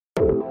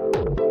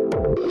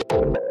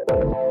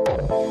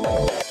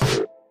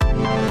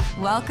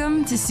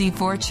Welcome to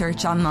C4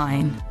 Church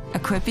Online,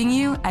 equipping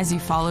you as you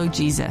follow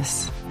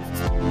Jesus.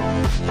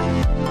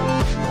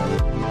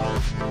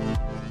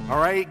 All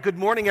right, good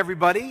morning,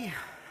 everybody.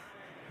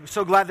 I'm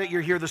so glad that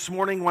you're here this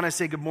morning. I want to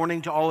say good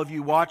morning to all of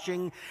you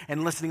watching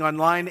and listening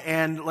online,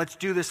 and let's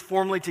do this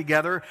formally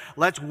together.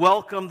 Let's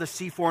welcome the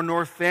C4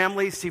 North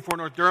family, C4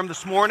 North Durham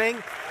this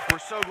morning. We're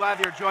so glad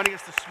you're joining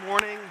us this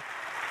morning.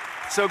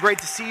 So great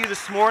to see you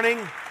this morning.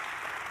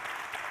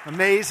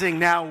 Amazing.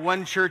 Now,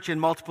 one church in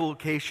multiple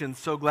locations.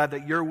 So glad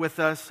that you're with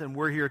us and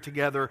we're here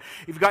together.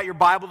 If you've got your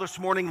Bible this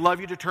morning, love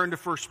you to turn to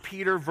 1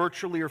 Peter,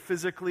 virtually or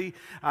physically,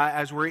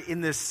 as we're in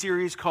this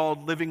series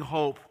called Living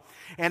Hope.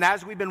 And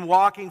as we've been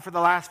walking for the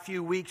last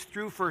few weeks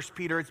through 1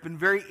 Peter, it's been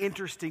very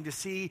interesting to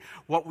see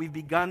what we've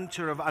begun to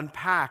sort of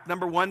unpack.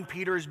 Number one,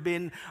 Peter has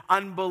been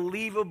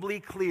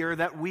unbelievably clear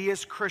that we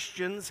as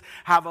Christians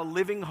have a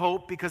living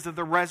hope because of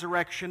the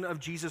resurrection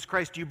of Jesus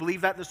Christ. Do you believe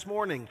that this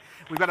morning?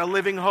 We've got a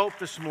living hope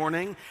this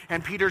morning,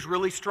 and Peter's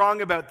really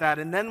strong about that.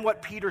 And then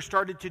what Peter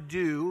started to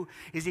do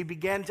is he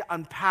began to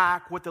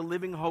unpack what the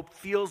living hope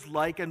feels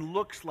like and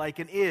looks like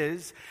and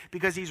is,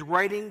 because he's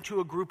writing to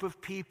a group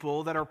of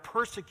people that are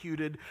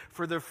persecuted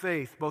for their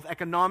faith, both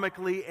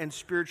economically and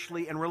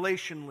spiritually and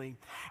relationally.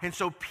 And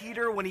so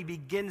Peter, when he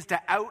begins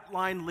to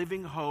outline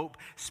living hope,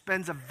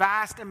 spends a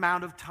vast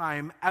amount of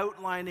time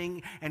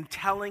outlining and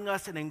telling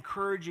us and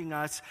encouraging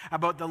us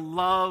about the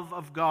love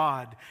of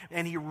God.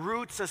 And he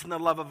roots us in the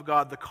love of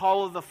God, the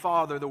call of the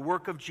Father, the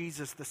work of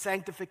Jesus, the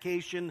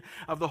sanctification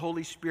of the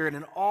Holy Spirit,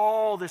 and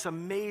all this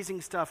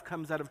amazing stuff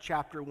comes out of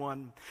chapter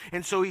 1.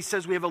 And so he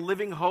says we have a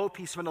living hope.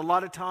 He spent a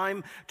lot of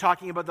time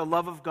talking about the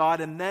love of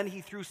God, and then he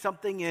threw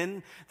something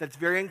in that's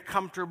very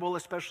uncomfortable,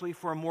 especially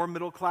for a more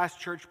middle-class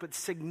church, but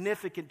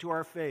significant to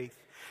our faith.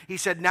 He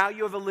said, now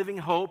you have a living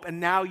hope, and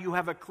now you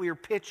have a clear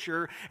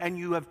picture, and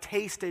you have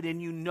tasted,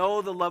 and you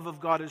know the love of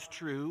God is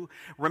true.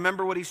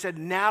 Remember what he said,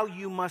 now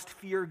you must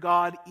fear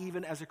God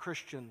even as a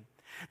Christian.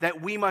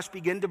 That we must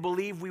begin to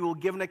believe we will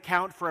give an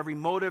account for every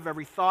motive,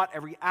 every thought,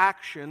 every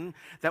action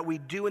that we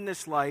do in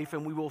this life,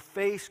 and we will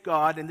face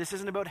God. And this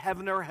isn't about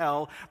heaven or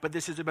hell, but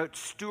this is about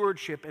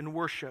stewardship and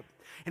worship.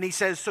 And he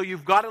says, so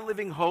you've got a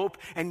living hope,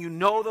 and you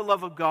know the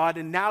love of God,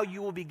 and now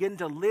you will begin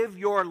to live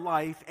your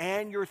life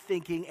and your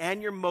thinking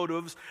and your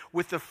motives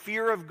with the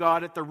fear of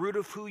God at the root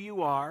of who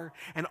you are,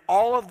 and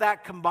all of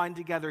that combined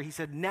together. He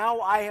said, now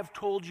I have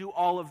told you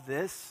all of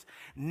this.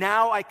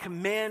 Now I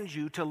command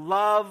you to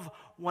love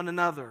one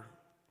another.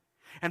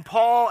 And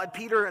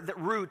Peter that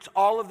roots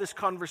all of this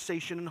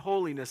conversation in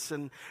holiness.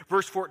 And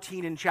verse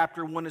 14 in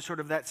chapter 1 is sort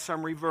of that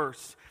summary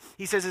verse.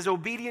 He says, as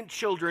obedient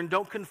children,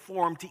 don't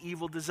conform to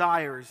evil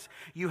desires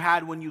you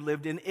had when you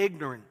lived in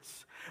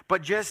ignorance.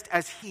 But just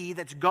as he,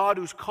 that's God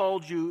who's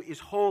called you, is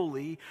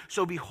holy,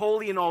 so be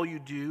holy in all you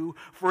do,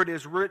 for it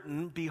is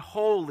written, be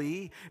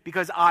holy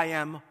because I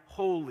am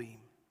holy.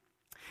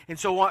 And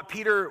so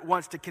Peter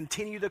wants to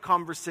continue the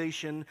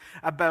conversation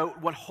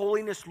about what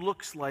holiness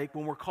looks like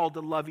when we're called to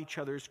love each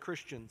other as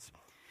Christians.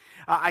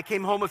 I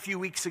came home a few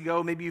weeks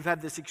ago. Maybe you've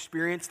had this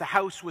experience. The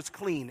house was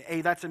clean.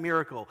 Hey, that's a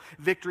miracle.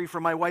 Victory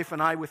for my wife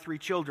and I with 3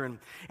 children.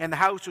 And the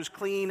house was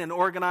clean and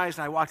organized.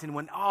 And I walked in and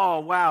went, oh,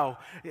 wow.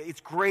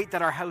 It's great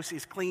that our house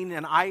is clean.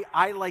 And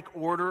I like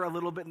order a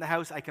little bit in the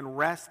house. I can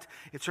rest.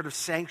 It's sort of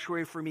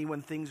sanctuary for me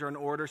when things are in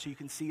order. So you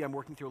can see I'm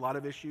working through a lot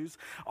of issues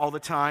all the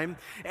time.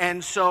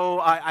 And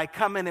so I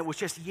come in. It was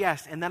just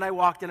yes. And then I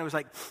walked in. I was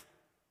like,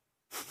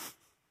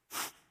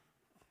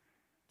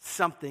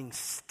 something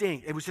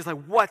stinks. It was just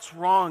like, what's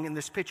wrong in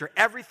this picture?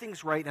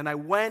 Everything's right. And I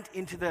went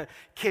into the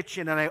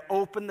kitchen and I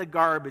opened the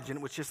garbage, and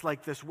it was just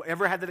like this.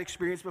 Ever had that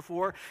experience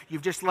before?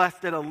 You've just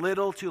left it a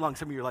little too long.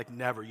 Some of you are like,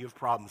 never. You have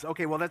problems.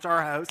 Okay, well, that's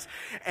our house.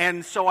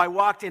 And so I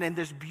walked in, and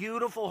this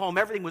beautiful home,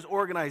 everything was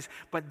organized,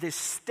 but this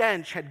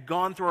stench had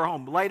gone through our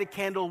home. Light a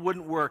candle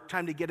wouldn't work.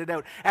 Time to get it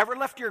out. Ever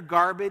left your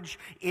garbage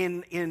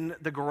in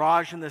the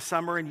garage in the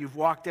summer and you've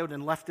walked out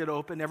and left it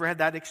open? Ever had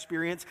that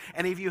experience?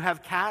 Any of you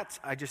have cats?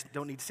 I just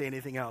don't need to say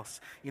anything else.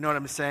 You know what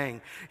I'm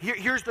saying?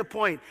 Here's the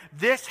point.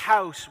 This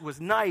house was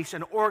nice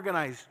and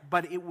organized,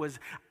 but it was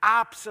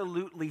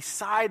absolutely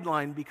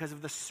sidelined because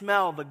of the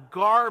smell, the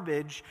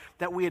garbage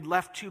that we had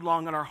left too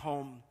long in our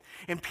home.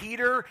 And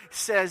Peter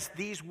says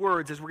these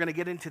words, as we're going to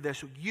get into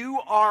this, you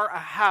are a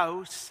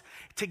house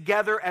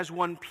together as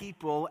one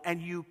people,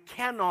 and you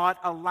cannot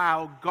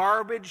allow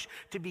garbage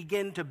to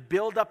begin to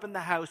build up in the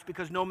house,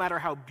 because no matter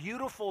how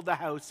beautiful the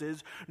house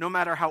is, no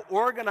matter how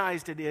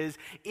organized it is,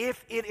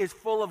 if it is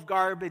full of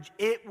garbage,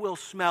 it will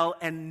smell,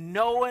 and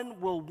no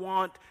one will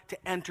want to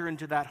enter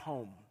into that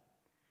home.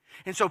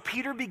 And so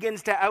Peter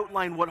begins to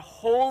outline what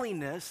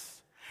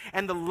holiness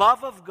and the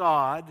love of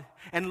God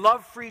and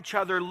love for each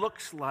other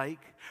looks like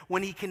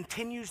when he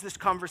continues this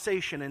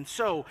conversation. And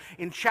so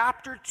in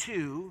chapter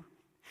 2,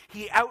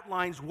 he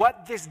outlines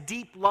what this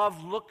deep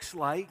love looks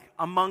like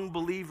among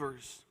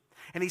believers.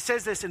 And he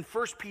says this in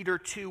 1 Peter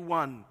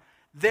 2:1.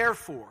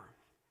 Therefore,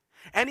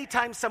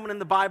 Anytime someone in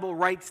the Bible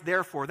writes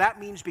therefore, that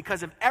means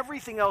because of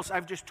everything else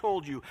I've just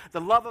told you, the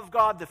love of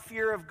God, the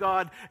fear of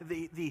God,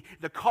 the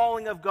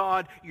calling of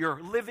God,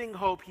 your living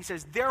hope, he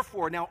says,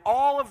 therefore, now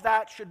all of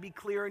that should be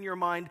clear in your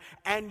mind,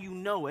 and you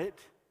know it.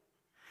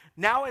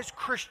 Now as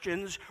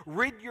Christians,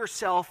 rid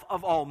yourself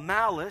of all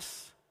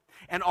malice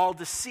and all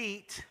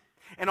deceit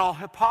and all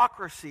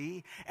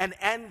hypocrisy and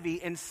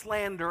envy and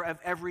slander of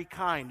every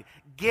kind.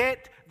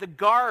 Get the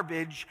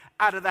garbage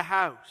out of the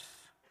house.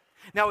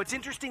 Now, it's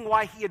interesting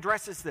why he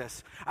addresses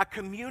this. A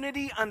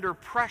community under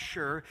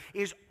pressure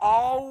is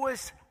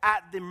always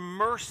at the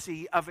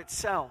mercy of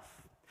itself.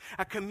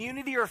 A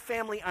community or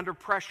family under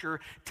pressure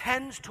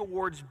tends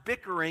towards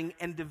bickering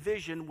and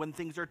division when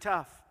things are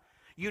tough.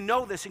 You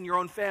know this in your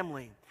own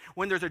family.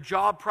 When there's a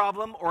job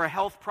problem or a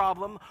health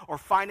problem or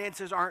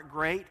finances aren't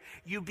great,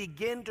 you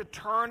begin to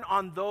turn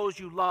on those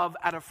you love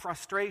out of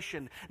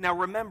frustration. Now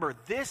remember,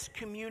 this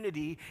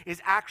community is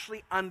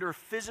actually under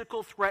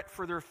physical threat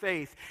for their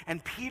faith.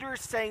 And Peter's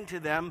saying to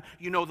them,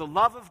 you know the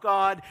love of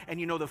God and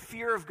you know the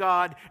fear of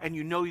God and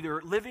you know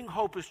your living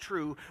hope is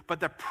true, but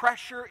the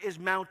pressure is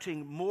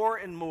mounting more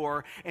and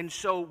more. And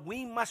so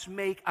we must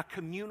make a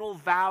communal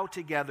vow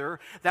together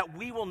that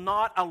we will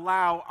not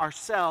allow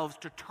ourselves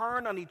to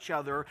turn on each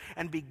other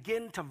and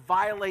begin to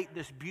violate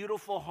this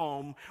beautiful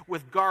home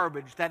with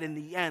garbage that in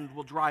the end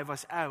will drive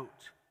us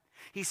out.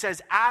 He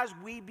says, as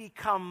we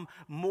become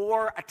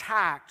more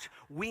attacked,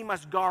 we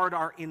must guard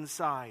our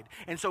inside.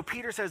 And so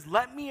Peter says,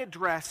 let me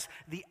address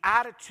the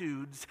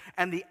attitudes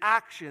and the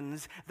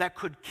actions that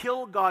could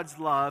kill God's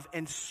love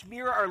and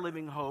smear our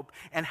living hope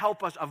and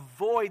help us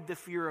avoid the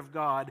fear of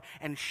God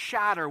and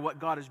shatter what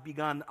God has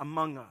begun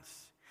among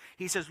us.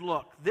 He says,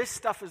 look, this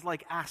stuff is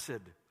like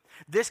acid.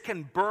 This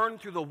can burn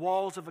through the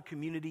walls of a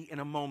community in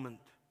a moment.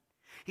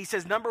 He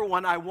says, number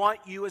one, I want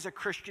you as a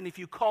Christian, if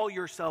you call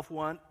yourself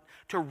one,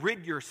 to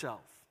rid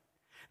yourself.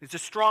 It's a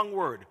strong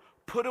word.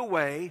 Put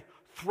away,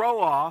 throw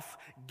off,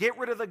 get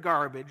rid of the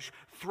garbage,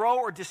 throw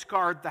or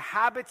discard the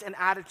habits and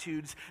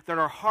attitudes that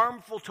are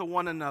harmful to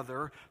one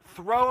another.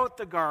 Throw out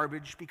the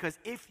garbage, because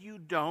if you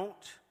don't,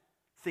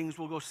 things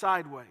will go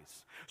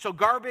sideways. So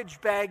garbage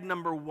bag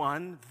number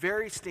one,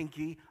 very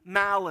stinky,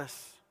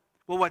 malice.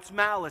 Well, what's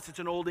malice? It's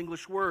an Old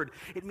English word.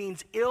 It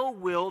means ill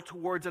will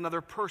towards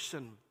another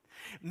person.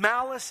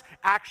 Malice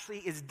actually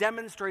is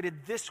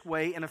demonstrated this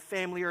way in a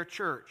family or a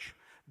church.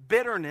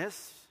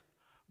 Bitterness,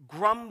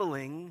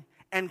 grumbling,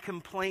 and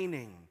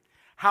complaining.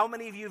 How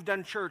many of you have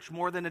done church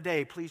more than a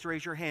day? Please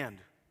raise your hand.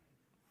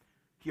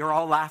 You're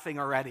all laughing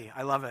already.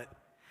 I love it.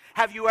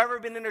 Have you ever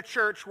been in a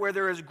church where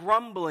there is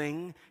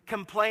grumbling,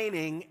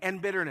 complaining,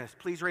 and bitterness?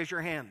 Please raise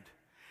your hand.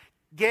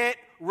 Get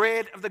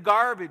rid of the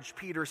garbage,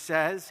 Peter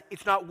says.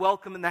 It's not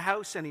welcome in the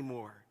house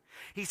anymore.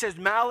 He says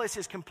malice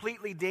is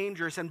completely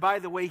dangerous. And by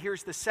the way,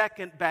 here's the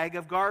second bag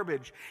of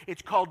garbage.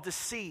 It's called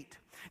deceit.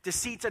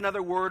 Deceit's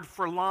another word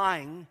for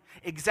lying,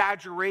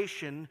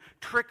 exaggeration,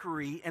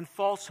 trickery, and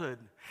falsehood.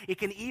 It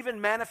can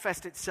even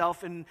manifest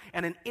itself in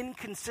an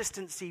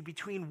inconsistency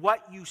between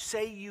what you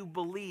say you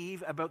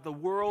believe about the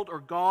world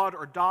or God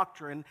or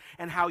doctrine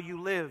and how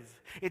you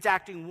live. It's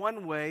acting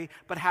one way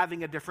but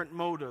having a different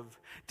motive.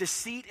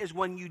 Deceit is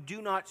when you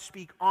do not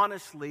speak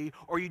honestly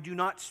or you do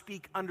not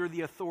speak under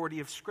the authority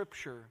of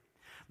Scripture.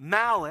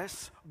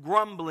 Malice,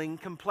 grumbling,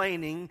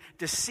 complaining,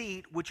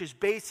 deceit, which is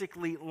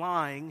basically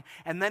lying.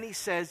 And then he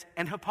says,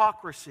 and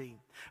hypocrisy.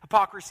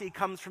 Hypocrisy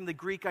comes from the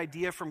Greek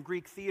idea from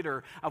Greek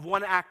theater of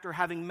one actor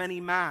having many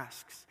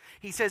masks.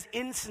 He says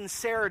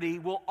insincerity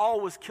will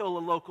always kill a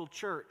local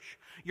church.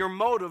 Your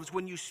motives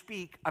when you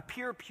speak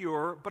appear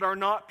pure but are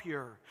not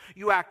pure.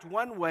 You act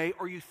one way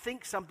or you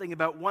think something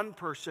about one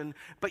person,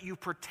 but you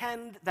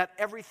pretend that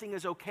everything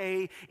is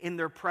okay in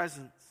their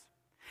presence.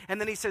 And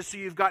then he says, so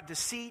you've got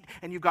deceit,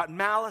 and you've got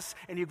malice,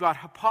 and you've got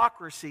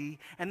hypocrisy.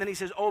 And then he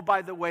says, oh,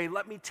 by the way,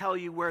 let me tell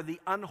you where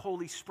the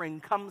unholy spring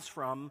comes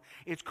from.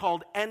 It's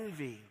called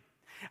envy.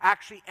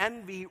 Actually,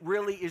 envy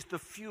really is the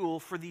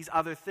fuel for these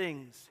other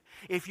things.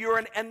 If you're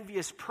an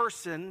envious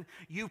person,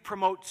 you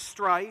promote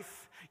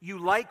strife, you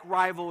like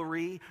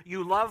rivalry,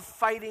 you love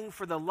fighting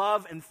for the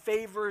love and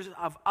favors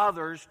of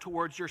others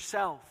towards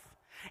yourself.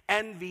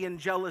 Envy and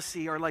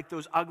jealousy are like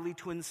those ugly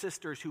twin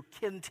sisters who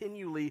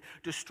continually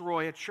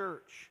destroy a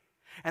church.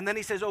 And then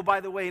he says, oh, by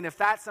the way, and if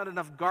that's not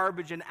enough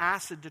garbage and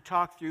acid to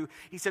talk through,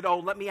 he said, oh,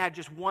 let me add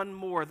just one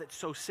more that's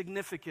so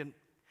significant.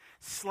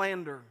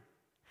 Slander.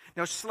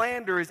 Now,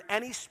 slander is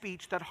any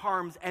speech that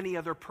harms any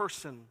other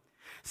person.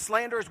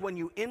 Slander is when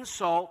you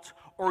insult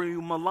or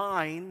you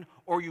malign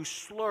or you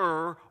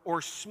slur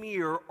or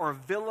smear or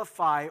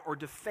vilify or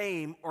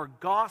defame or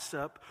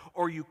gossip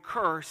or you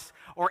curse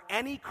or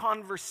any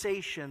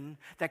conversation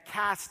that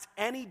casts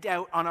any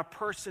doubt on a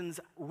person's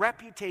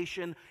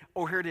reputation,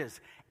 or here it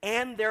is,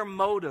 and their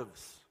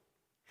motives.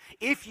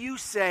 If you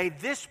say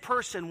this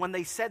person, when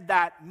they said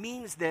that,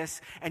 means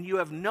this, and you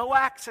have no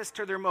access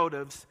to their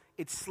motives,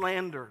 it's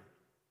slander.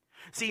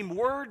 See,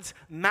 words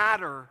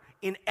matter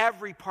in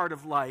every part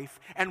of life,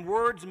 and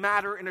words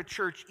matter in a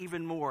church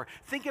even more.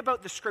 Think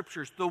about the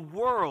scriptures. The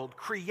world,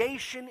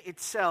 creation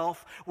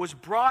itself, was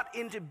brought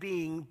into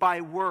being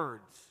by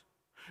words.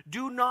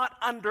 Do not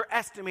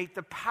underestimate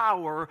the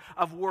power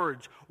of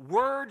words.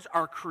 Words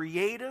are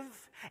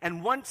creative,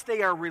 and once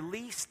they are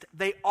released,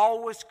 they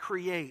always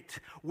create.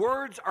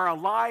 Words are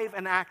alive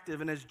and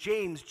active, and as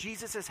James,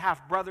 Jesus'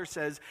 half-brother,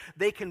 says,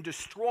 they can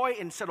destroy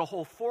and set a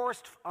whole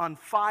forest on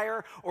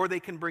fire, or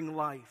they can bring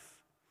life.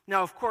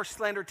 Now, of course,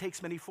 slander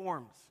takes many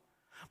forms.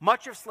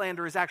 Much of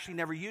slander is actually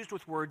never used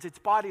with words, it's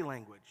body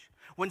language.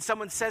 When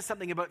someone says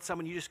something about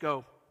someone, you just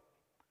go,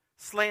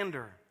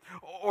 slander,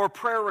 or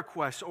prayer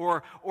requests,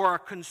 or a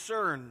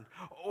concern,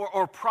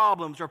 or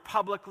problems, or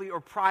publicly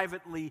or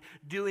privately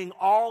doing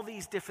all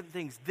these different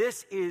things.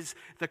 This is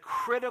the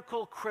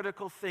critical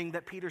thing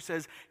that Peter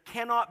says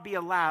cannot be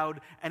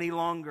allowed any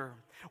longer.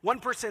 One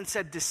person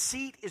said,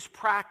 deceit is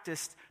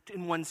practiced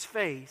in one's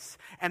face,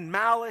 and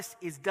malice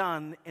is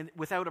done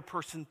without a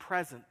person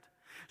present.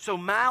 So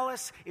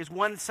malice is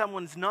when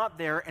someone's not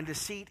there, and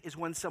deceit is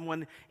when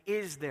someone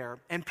is there.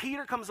 And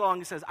Peter comes along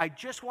and says, I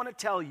just want to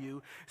tell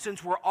you,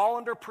 since we're all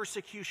under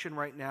persecution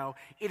right now,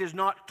 it is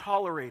not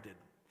tolerated.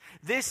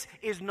 This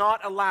is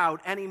not allowed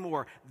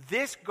anymore.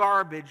 This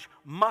garbage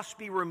must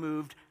be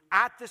removed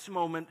at this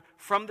moment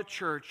from the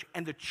church,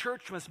 and the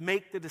church must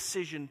make the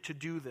decision to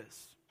do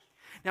this.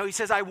 Now he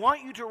says, I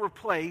want you to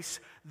replace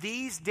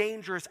these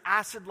dangerous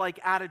acid-like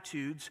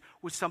attitudes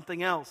with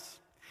something else.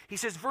 He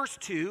says, verse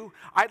 2,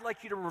 I'd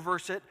like you to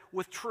reverse it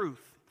with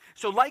truth.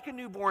 So like a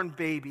newborn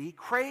baby,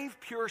 crave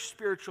pure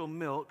spiritual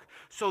milk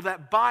so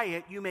that by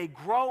it you may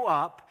grow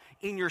up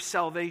in your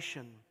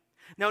salvation.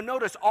 Now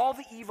notice all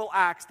the evil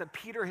acts that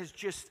Peter has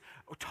just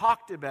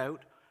talked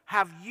about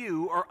have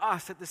you or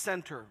us at the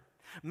center.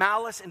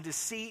 Malice and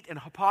deceit and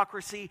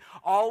hypocrisy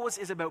always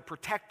is about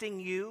protecting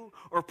you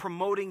or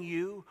promoting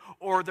you,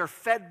 or they're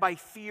fed by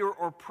fear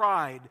or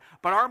pride.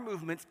 But our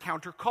movement's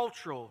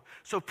countercultural.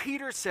 So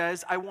Peter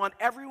says, I want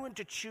everyone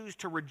to choose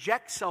to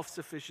reject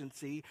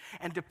self-sufficiency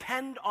and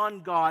depend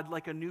on God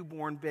like a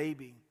newborn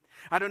baby.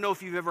 I don't know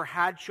if you've ever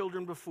had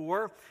children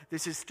before.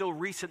 This is still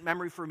recent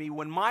memory for me.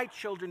 When my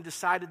children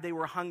decided they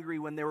were hungry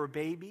when they were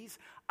babies,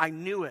 I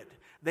knew it.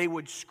 They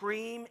would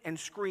scream and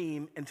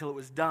scream until it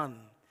was done.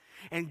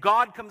 And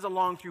God comes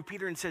along through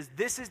Peter and says,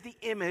 this is the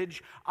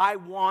image I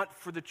want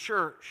for the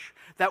church,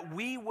 that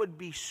we would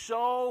be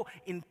so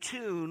in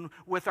tune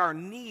with our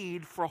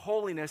need for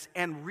holiness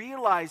and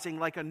realizing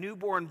like a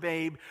newborn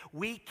babe,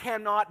 we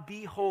cannot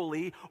be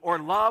holy or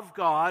love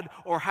God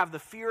or have the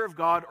fear of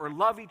God or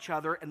love each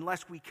other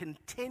unless we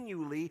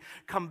continually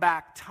come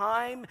back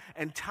time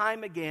and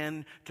time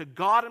again to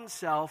God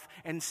himself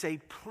and say,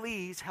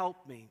 please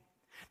help me.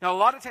 Now, a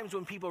lot of times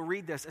when people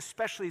read this,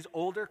 especially as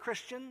older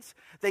Christians,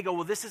 they go,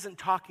 well, this isn't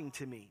talking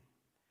to me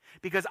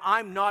because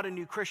I'm not a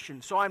new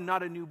Christian, so I'm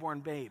not a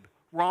newborn babe.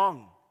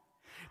 Wrong.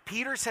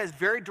 Peter says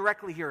very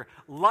directly here,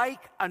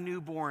 like a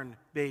newborn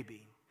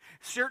baby.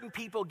 Certain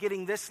people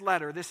getting this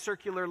letter, this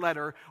circular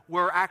letter,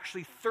 were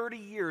actually 30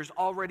 years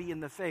already in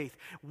the faith.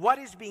 What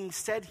is being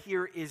said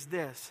here is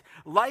this: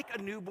 like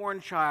a newborn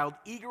child,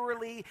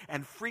 eagerly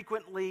and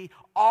frequently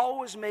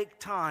always make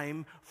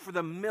time for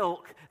the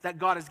milk that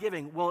God is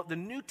giving. Well, the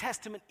New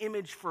Testament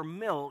image for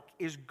milk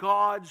is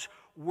God's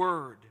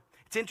word.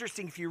 It's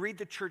interesting, if you read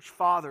the church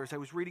fathers, I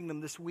was reading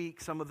them this week,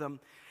 some of them,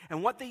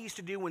 and what they used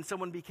to do when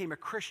someone became a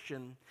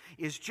Christian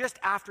is just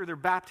after their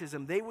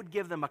baptism, they would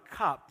give them a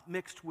cup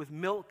mixed with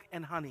milk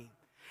and honey.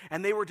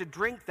 And they were to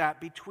drink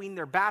that between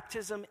their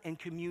baptism and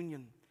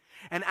communion.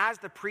 And as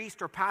the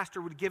priest or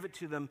pastor would give it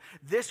to them,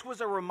 this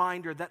was a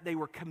reminder that they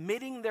were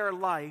committing their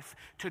life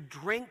to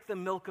drink the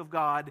milk of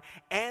God,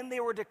 and they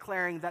were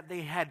declaring that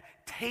they had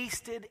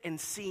tasted and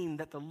seen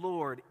that the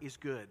Lord is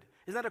good.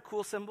 Isn't that a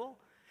cool symbol?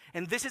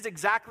 And this is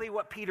exactly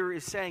what Peter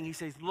is saying. He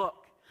says, look,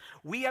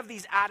 we have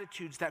these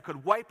attitudes that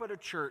could wipe out a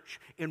church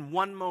in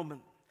one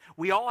moment.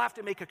 We all have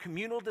to make a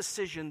communal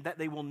decision that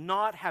they will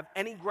not have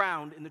any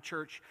ground in the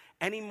church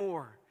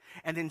anymore.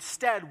 And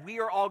instead, we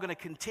are all going to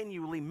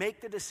continually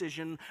make the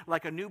decision,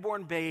 like a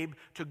newborn babe,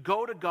 to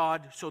go to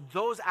God so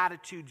those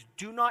attitudes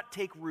do not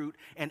take root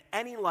in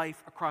any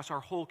life across our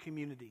whole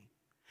community.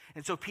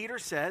 And so Peter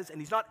says, and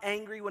he's not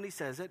angry when he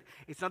says it,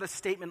 it's not a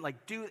statement like,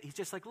 he's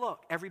just like,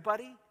 look,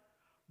 everybody,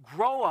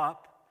 grow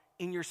up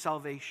in your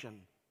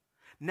salvation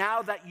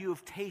now that you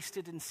have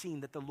tasted and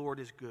seen that the Lord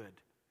is good.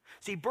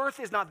 See,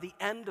 birth is not the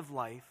end of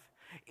life.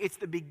 It's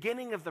the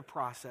beginning of the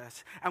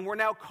process. And we're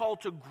now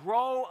called to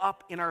grow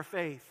up in our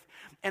faith.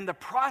 And the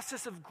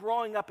process of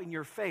growing up in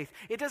your faith,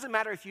 it doesn't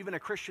matter if you've been a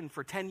Christian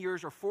for 10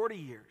 years or 40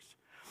 years.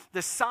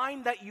 The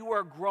sign that you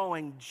are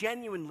growing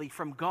genuinely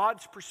from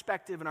God's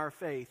perspective in our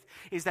faith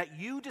is that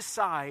you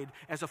decide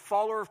as a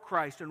follower of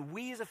Christ, and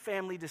we as a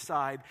family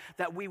decide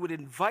that we would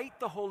invite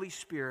the Holy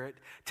Spirit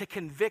to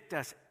convict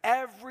us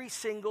every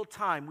single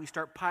time we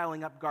start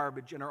piling up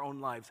garbage in our own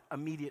lives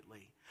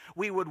immediately.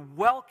 We would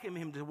welcome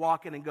him to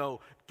walk in and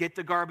go, get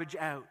the garbage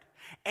out.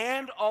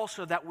 And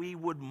also that we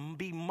would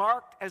be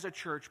marked as a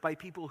church by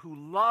people who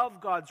love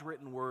God's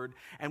written word,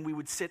 and we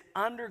would sit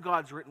under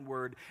God's written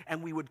word,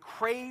 and we would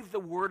crave the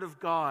word of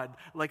God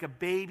like a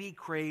baby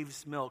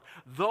craves milk.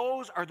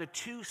 Those are the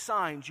two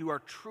signs you are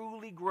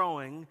truly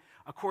growing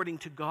according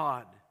to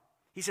God.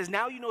 He says,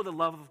 now you know the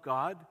love of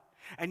God,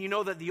 and you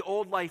know that the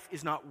old life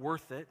is not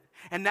worth it.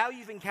 And now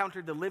you've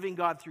encountered the living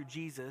God through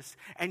Jesus,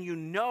 and you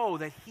know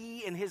that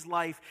he and his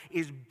life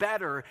is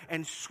better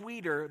and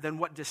sweeter than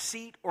what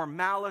deceit or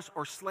malice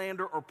or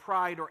slander or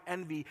pride or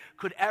envy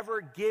could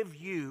ever give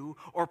you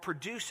or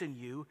produce in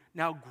you.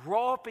 Now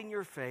grow up in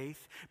your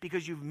faith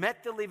because you've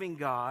met the living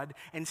God,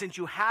 and since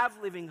you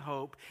have living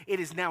hope, it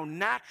is now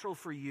natural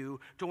for you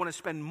to want to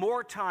spend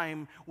more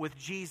time with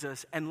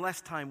Jesus and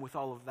less time with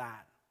all of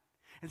that.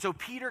 And so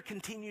Peter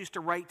continues to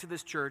write to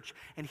this church,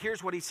 and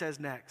here's what he says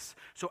next.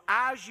 So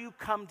as you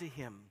come to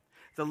him,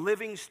 the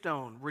living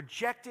stone,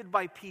 rejected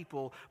by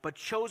people, but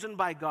chosen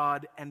by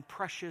God and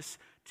precious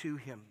to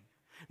him.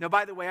 Now,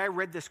 by the way, I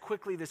read this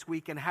quickly this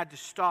week and had to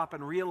stop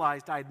and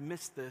realized I'd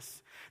missed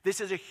this.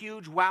 This is a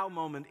huge wow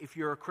moment if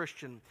you're a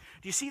Christian.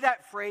 Do you see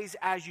that phrase,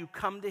 as you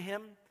come to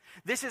him?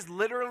 This is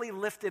literally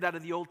lifted out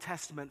of the Old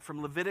Testament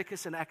from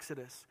Leviticus and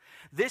Exodus.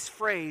 This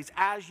phrase,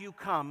 as you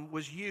come,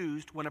 was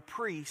used when a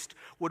priest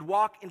would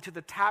walk into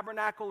the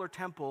tabernacle or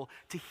temple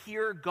to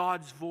hear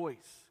God's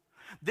voice.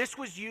 This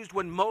was used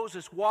when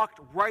Moses walked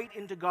right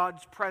into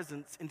God's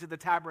presence into the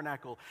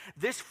tabernacle.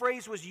 This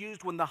phrase was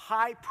used when the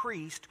high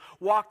priest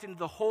walked into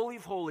the Holy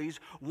of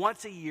Holies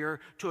once a year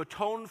to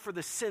atone for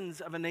the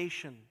sins of a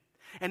nation.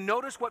 And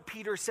notice what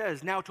Peter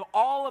says. Now, to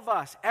all of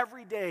us,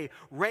 everyday,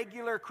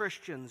 regular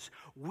Christians,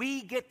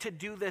 we get to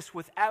do this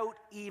without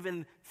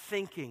even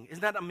thinking.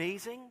 Isn't that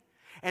amazing?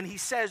 And he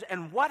says,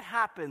 and what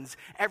happens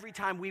every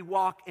time we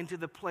walk into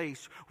the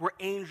place where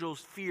angels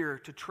fear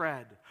to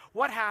tread?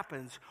 What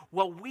happens?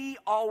 Well, we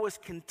always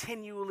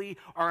continually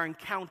are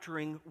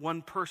encountering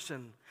one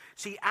person.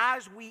 See,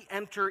 as we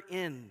enter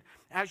in,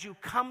 as you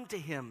come to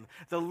him,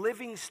 the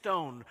living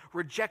stone,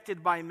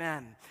 rejected by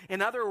men.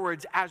 In other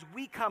words, as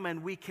we come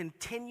in, we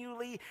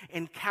continually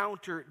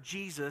encounter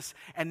Jesus.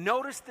 And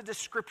notice the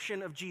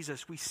description of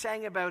Jesus. We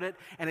sang about it,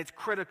 and it's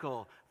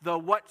critical. The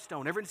what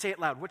stone? Everyone say it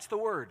loud. What's the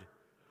word?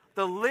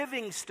 The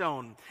living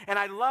stone. And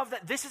I love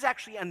that this is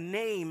actually a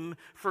name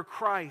for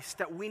Christ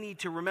that we need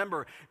to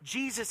remember.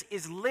 Jesus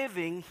is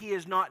living. He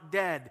is not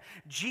dead.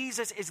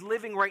 Jesus is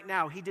living right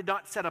now. He did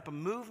not set up a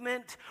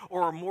movement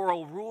or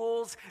moral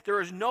rules.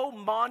 There is no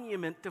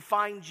monument to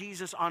find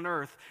Jesus on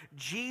earth.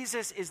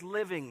 Jesus is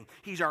living.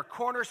 He's our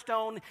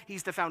cornerstone.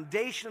 He's the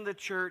foundation of the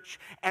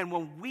church. And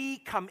when we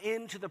come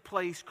into the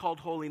place called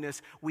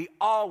holiness, we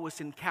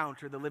always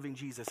encounter the living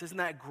Jesus. Isn't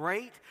that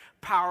great,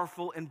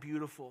 powerful, and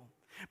beautiful?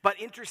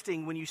 But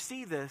interesting, when you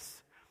see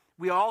this,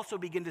 we also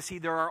begin to see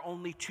there are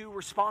only two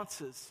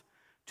responses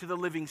to the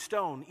living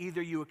stone.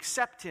 Either you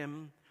accept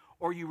him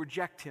or you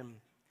reject him.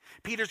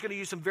 Peter's going to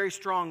use some very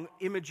strong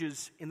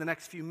images in the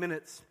next few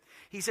minutes.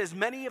 He says,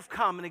 many have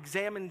come and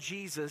examined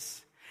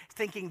Jesus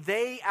thinking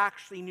they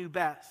actually knew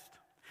best,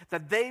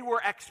 that they were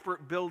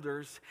expert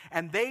builders,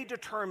 and they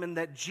determined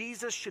that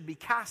Jesus should be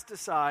cast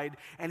aside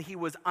and he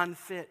was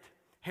unfit.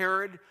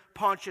 Herod,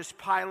 Pontius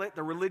Pilate,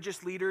 the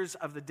religious leaders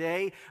of the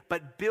day,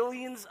 but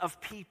billions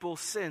of people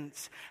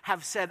since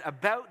have said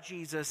about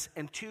Jesus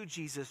and to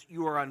Jesus,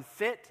 you are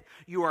unfit,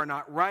 you are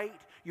not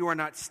right, you are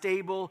not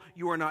stable,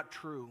 you are not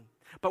true.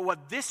 But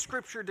what this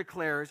scripture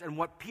declares and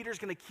what Peter's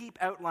going to keep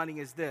outlining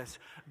is this.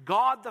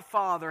 God the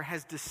Father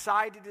has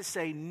decided to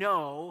say,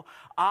 no,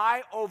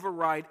 I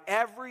override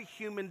every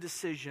human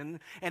decision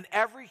and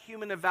every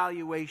human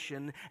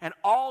evaluation, and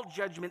all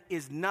judgment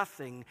is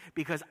nothing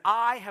because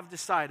I have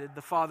decided,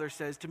 the Father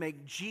says, to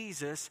make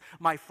Jesus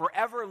my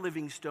forever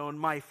living stone,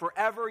 my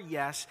forever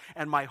yes,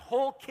 and my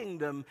whole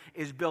kingdom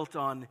is built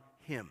on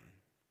him.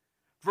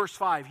 Verse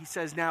 5, he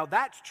says, now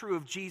that's true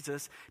of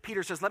Jesus.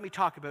 Peter says, let me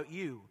talk about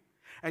you.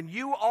 And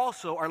you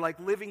also are like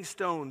living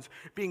stones,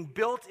 being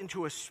built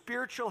into a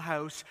spiritual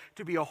house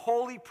to be a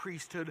holy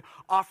priesthood,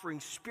 offering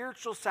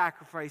spiritual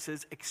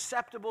sacrifices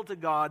acceptable to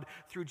God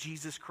through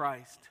Jesus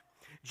Christ.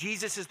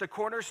 Jesus is the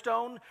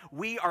cornerstone.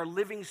 We are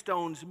living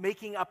stones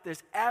making up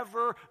this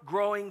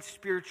ever-growing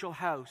spiritual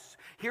house.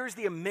 Here's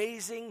the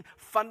amazing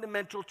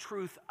fundamental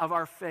truth of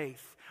our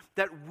faith,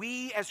 that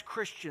we as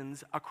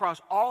Christians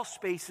across all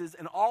spaces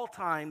and all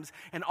times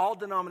and all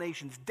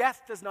denominations,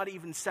 death does not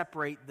even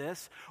separate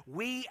this.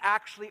 We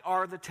actually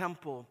are the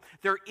temple.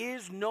 There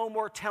is no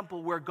more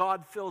temple where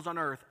God fills on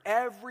earth.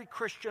 Every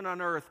Christian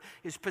on earth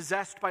is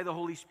possessed by the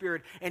Holy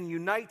Spirit and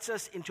unites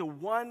us into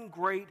one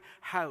great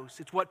house.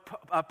 It's what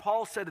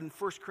Paul said in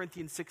 1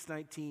 Corinthians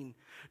 6:19.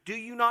 Do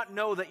you not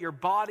know that your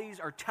bodies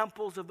are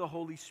temples of the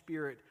Holy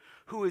Spirit,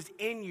 who is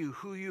in you,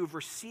 who you have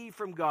received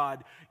from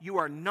God? You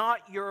are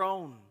not your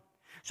own.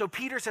 So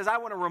Peter says, I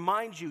want to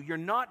remind you, you're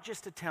not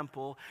just a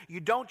temple. You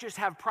don't just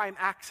have prime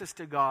access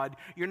to God.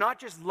 You're not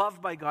just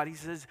loved by God. He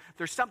says,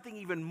 there's something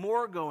even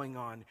more going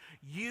on.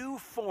 You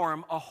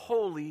form a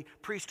holy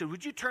priesthood.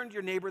 Would you turn to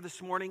your neighbor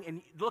this morning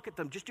and look at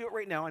them? Just do it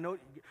right now. I know.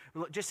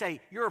 Just say,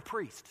 you're a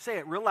priest. Say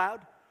it real loud.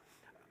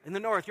 In the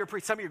north, you're a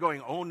priest. Some of you are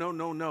going, oh, no,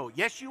 no, no.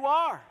 Yes, you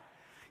are.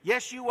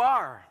 Yes, you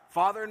are.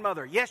 Father and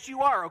mother. Yes,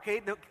 you are.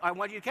 Okay, I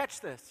want you to catch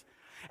this.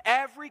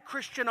 Every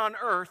Christian on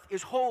earth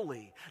is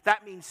holy.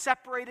 That means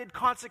separated,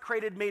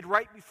 consecrated, made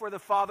right before the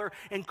Father,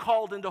 and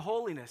called into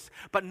holiness.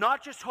 But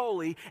not just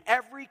holy,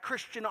 every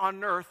Christian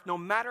on earth, no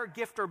matter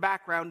gift or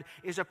background,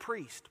 is a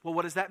priest. Well,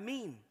 what does that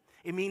mean?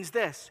 It means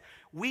this.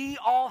 We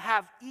all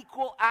have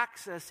equal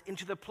access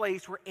into the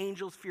place where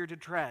angels fear to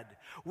tread.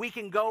 We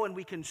can go and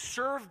we can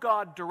serve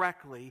God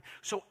directly,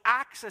 so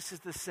access is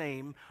the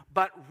same,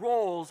 but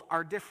roles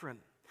are different.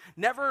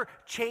 Never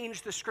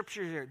change the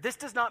scriptures here. This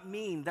does not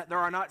mean that there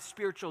are not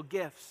spiritual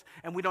gifts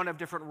and we don't have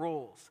different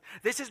roles.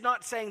 This is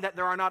not saying that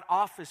there are not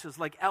offices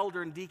like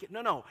elder and deacon.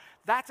 No.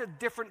 That's a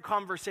different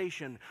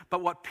conversation.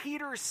 But what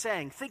Peter is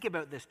saying, think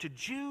about this, to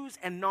Jews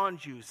and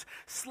non-Jews,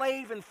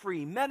 slave and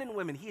free, men and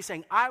women, he's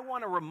saying, I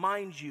want to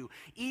remind you,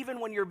 even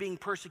when you're being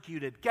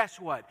persecuted, guess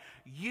what?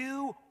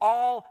 You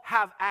all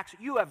have access.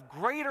 You have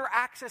greater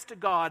access to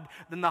God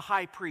than the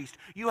high priest.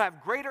 You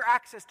have greater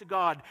access to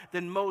God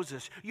than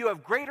Moses. You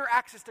have greater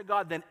access to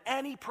God than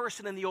any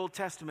person in the Old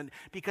Testament,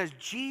 because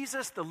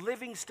Jesus, the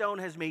living stone,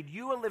 has made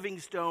you a living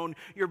stone.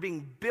 You're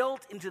being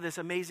built into this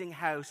amazing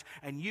house,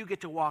 and you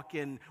get to walk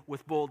in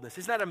with boldness.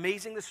 Isn't that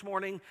amazing this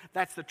morning?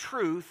 That's the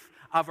truth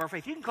of our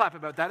faith. You can clap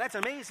about that. That's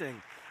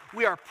amazing.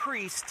 We are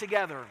priests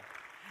together.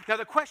 Now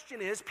the question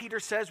is,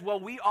 Peter says, well,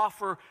 we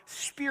offer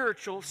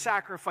spiritual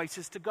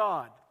sacrifices to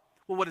God.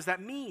 Well, what does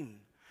that mean?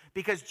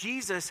 Because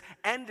Jesus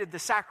ended the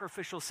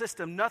sacrificial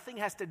system. Nothing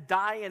has to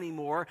die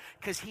anymore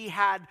because he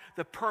had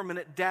the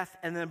permanent death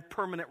and then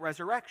permanent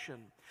resurrection.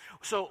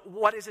 So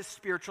what is a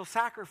spiritual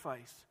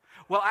sacrifice?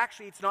 Well,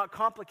 actually, it's not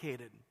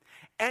complicated.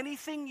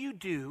 Anything you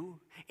do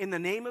in the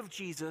name of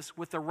Jesus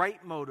with the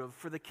right motive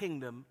for the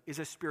kingdom is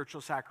a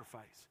spiritual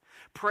sacrifice.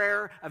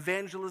 Prayer,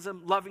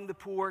 evangelism, loving the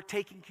poor,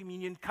 taking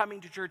communion,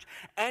 coming to church,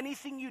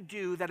 anything you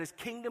do that is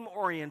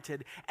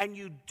kingdom-oriented and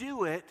you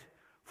do it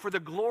for the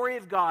glory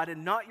of God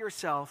and not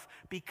yourself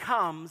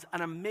becomes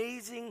an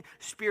amazing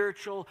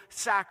spiritual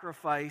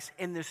sacrifice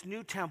in this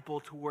new temple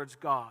towards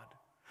God.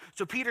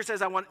 So Peter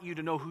says, I want you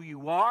to know who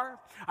you are.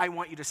 I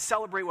want you to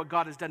celebrate what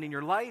God has done in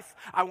your life.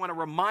 I want to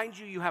remind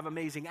you have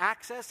amazing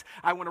access.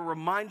 I want to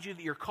remind you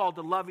that you're called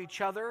to love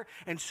each other.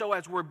 And so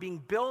as we're being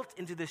built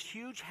into this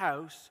huge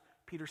house,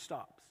 Peter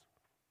stops.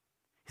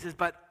 He says,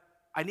 but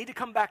I need to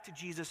come back to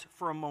Jesus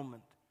for a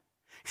moment.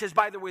 He says,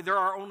 by the way, there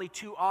are only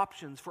two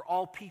options for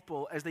all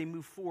people as they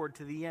move forward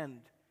to the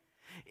end.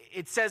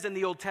 It says in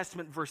the Old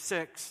Testament, verse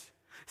 6,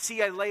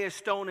 see, I lay a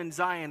stone in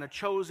Zion, a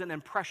chosen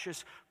and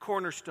precious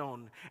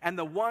cornerstone, and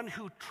the one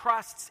who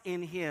trusts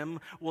in him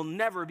will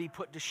never be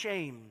put to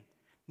shame.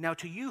 Now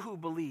to you who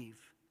believe,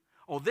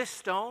 oh, this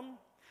stone,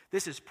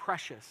 this is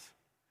precious.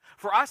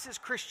 For us as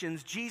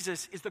Christians,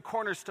 Jesus is the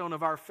cornerstone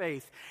of our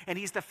faith, and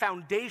he's the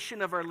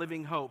foundation of our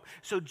living hope.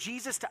 So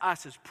Jesus to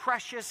us is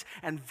precious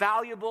and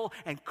valuable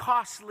and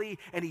costly,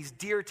 and he's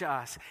dear to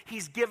us.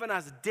 He's given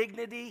us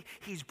dignity.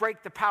 He's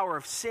break the power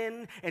of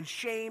sin and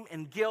shame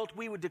and guilt.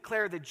 We would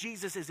declare that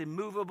Jesus is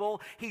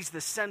immovable. He's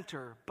the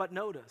center. But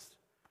notice,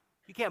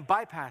 you can't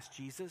bypass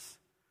Jesus.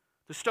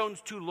 The stone's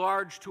too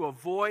large to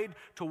avoid,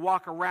 to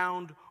walk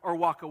around, or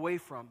walk away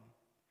from.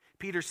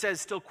 Peter says,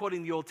 still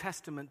quoting the Old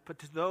Testament, but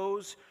to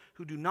those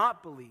who do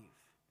not believe,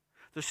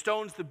 the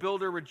stones the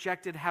builder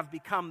rejected have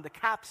become the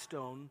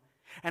capstone,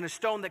 and a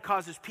stone that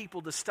causes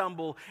people to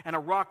stumble, and a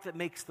rock that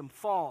makes them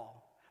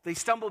fall. They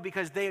stumble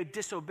because they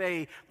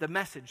disobey the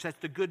message. That's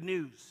the good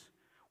news,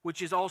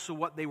 which is also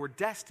what they were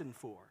destined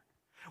for.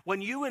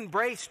 When you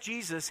embrace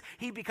Jesus,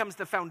 he becomes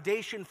the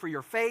foundation for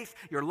your faith,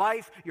 your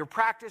life, your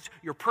practice,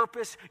 your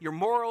purpose, your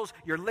morals,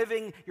 your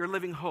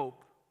living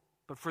hope.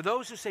 But for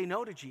those who say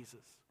no to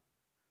Jesus,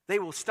 they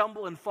will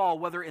stumble and fall,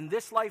 whether in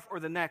this life or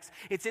the next.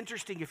 It's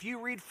interesting, if you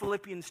read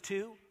Philippians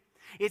 2,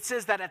 it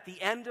says that at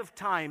the end of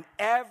time,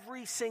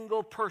 every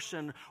single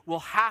person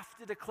will have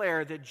to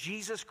declare that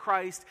Jesus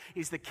Christ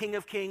is the King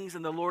of Kings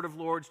and the Lord of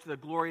Lords to the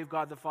glory of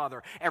God the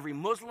Father. Every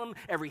Muslim,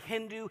 every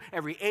Hindu,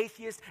 every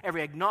atheist,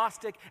 every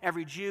agnostic,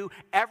 every Jew,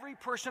 every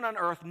person on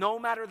earth, no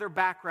matter their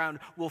background,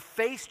 will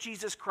face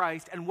Jesus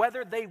Christ, and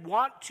whether they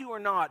want to or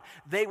not,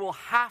 they will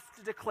have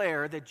to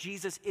declare that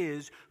Jesus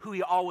is who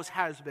he always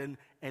has been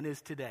and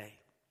is today.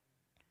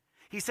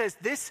 He says,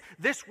 this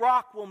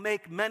rock will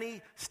make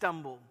many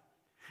stumble.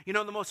 You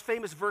know, the most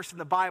famous verse in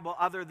the Bible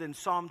other than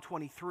Psalm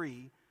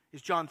 23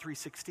 is John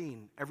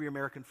 3:16, every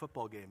American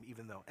football game,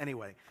 even though.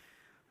 Anyway,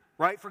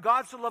 right? For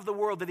God so loved the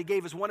world that he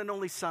gave his one and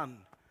only Son,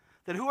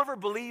 that whoever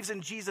believes in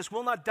Jesus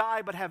will not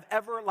die but have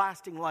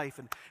everlasting life.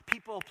 And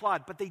people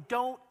applaud, but they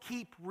don't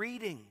keep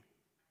reading.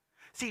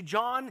 See,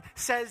 John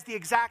says the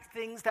exact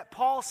things that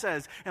Paul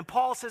says, and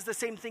Paul says the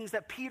same things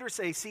that Peter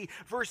says. See,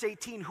 verse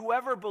 18,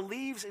 whoever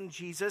believes in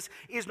Jesus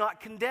is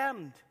not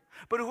condemned.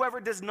 But whoever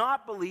does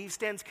not believe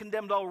stands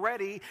condemned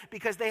already,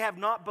 because they have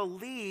not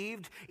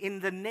believed in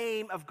the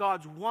name of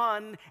God's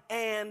one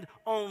and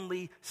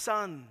only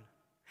Son.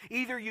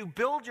 Either you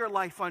build your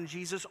life on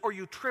Jesus, or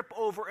you trip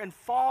over and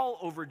fall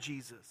over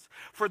Jesus.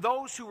 For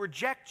those who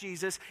reject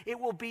Jesus, it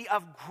will be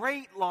of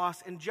great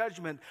loss and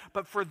judgment.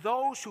 But for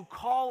those who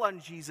call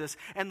on Jesus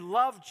and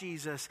love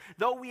Jesus,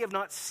 though we have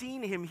not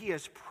seen him, he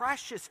is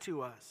precious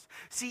to us.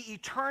 See,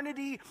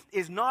 eternity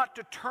is not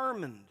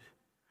determined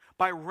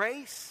by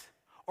race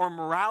or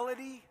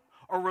morality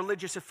or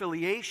religious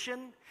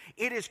affiliation.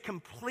 It is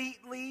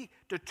completely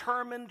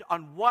determined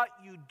on what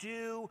you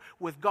do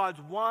with God's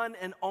one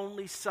and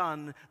only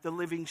Son, the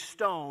living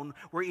stone,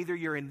 where either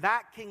you're in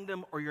that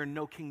kingdom or you're in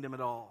no kingdom at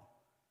all.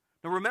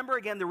 Now remember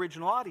again the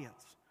original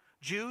audience.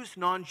 Jews,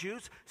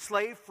 non-Jews,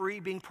 slave, free,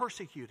 being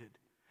persecuted.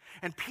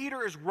 And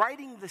Peter is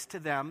writing this to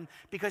them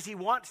because he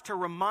wants to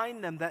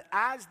remind them that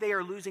as they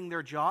are losing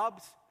their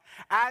jobs,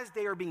 as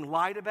they are being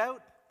lied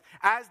about,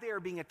 as they are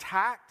being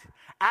attacked,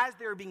 as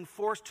they are being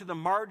forced to the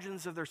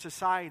margins of their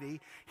society,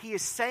 he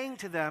is saying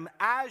to them,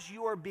 as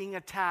you are being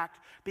attacked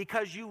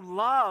because you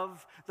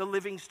love the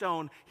living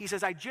stone, he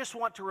says, I just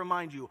want to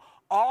remind you,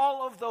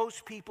 all of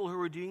those people who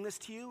are doing this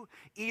to you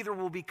either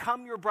will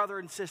become your brother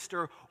and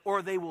sister,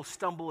 or they will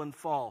stumble and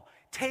fall.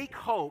 Take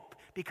hope,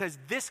 because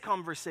this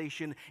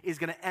conversation is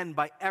going to end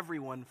by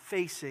everyone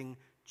facing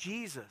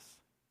Jesus.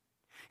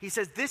 He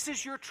says, this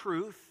is your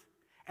truth,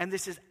 and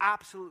this is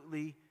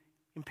absolutely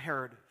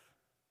imperative.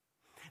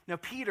 Now,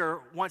 Peter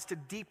wants to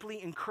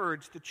deeply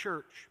encourage the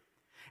church.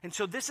 And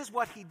so this is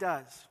what he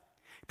does.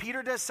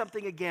 Peter does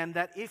something again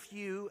that if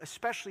you,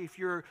 especially if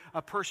you're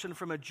a person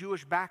from a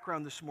Jewish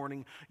background this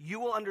morning, you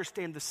will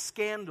understand the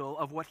scandal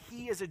of what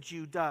he as a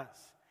Jew does.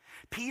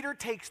 Peter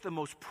takes the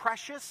most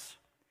precious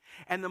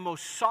and the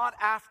most sought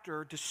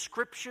after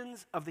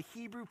descriptions of the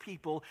Hebrew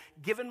people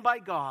given by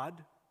God,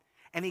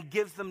 and he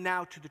gives them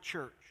now to the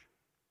church.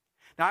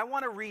 Now, I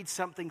want to read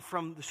something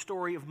from the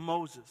story of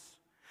Moses,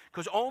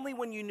 because only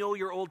when you know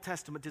your Old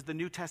Testament does the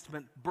New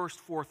Testament burst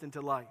forth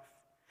into life.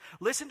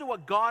 Listen to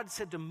what God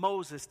said to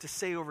Moses to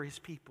say over his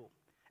people.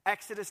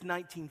 Exodus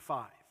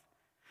 19:5.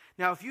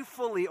 Now, if you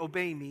fully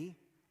obey me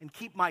and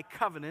keep my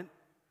covenant,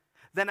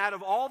 then out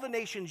of all the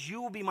nations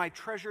you will be my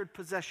treasured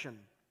possession.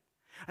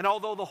 And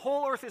although the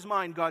whole earth is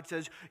mine, God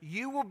says,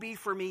 you will be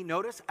for me,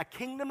 notice, a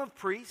kingdom of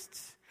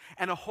priests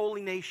and a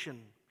holy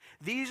nation.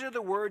 These are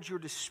the words you're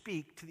to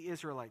speak to the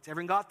Israelites.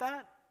 Everyone got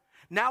that?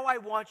 Now I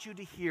want you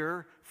to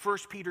hear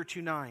 1 Peter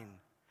 2:9.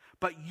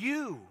 But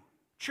you,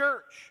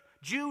 church,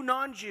 Jew,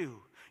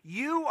 non-Jew,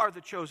 you are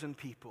the chosen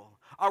people,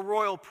 a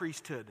royal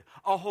priesthood,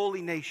 a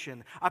holy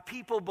nation, a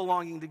people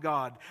belonging to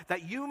God,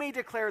 that you may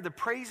declare the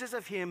praises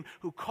of him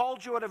who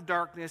called you out of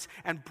darkness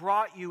and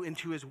brought you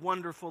into his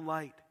wonderful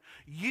light.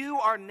 You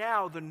are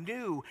now the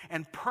new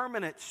and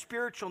permanent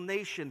spiritual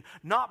nation,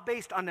 not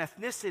based on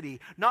ethnicity,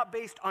 not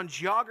based on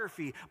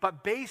geography,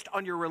 but based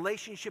on your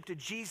relationship to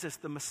Jesus,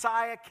 the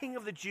Messiah, King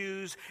of the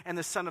Jews, and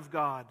the Son of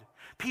God.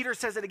 Peter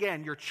says it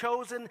again, you're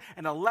chosen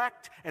and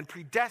elect and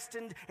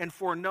predestined and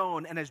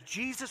foreknown. And as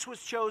Jesus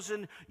was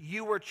chosen,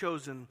 you were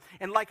chosen.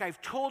 And like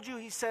I've told you,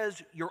 he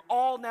says, you're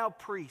all now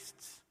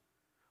priests.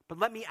 But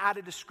let me add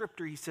a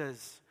descriptor, he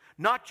says,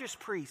 not just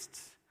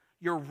priests.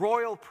 You're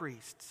royal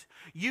priests.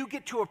 You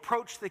get to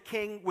approach the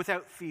king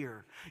without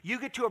fear. You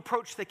get to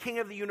approach the king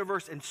of the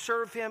universe and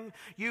serve him.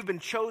 You've been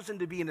chosen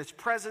to be in his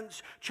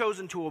presence,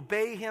 chosen to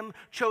obey him,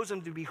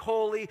 chosen to be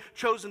holy,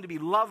 chosen to be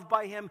loved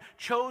by him,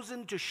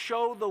 chosen to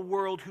show the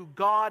world who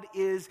God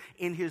is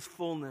in his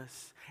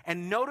fullness.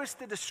 And notice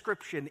the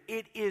description.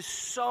 It is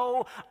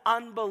so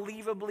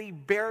unbelievably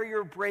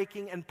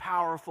barrier-breaking and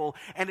powerful,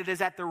 and it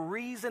is at the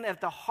reason, at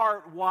the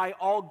heart, why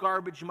all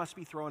garbage must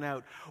be thrown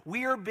out.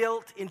 We are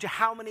built into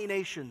how many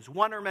nations?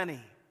 One or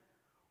many?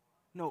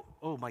 No,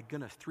 oh my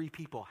goodness, 3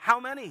 people. How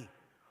many?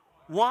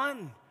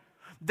 One.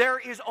 There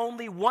is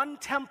only one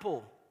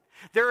temple.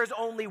 There is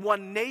only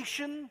one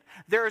nation.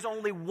 There is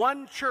only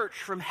one church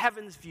from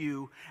heaven's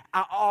view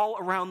all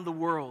around the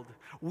world.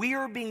 We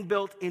are being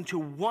built into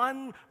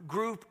one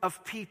group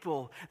of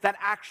people that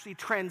actually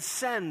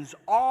transcends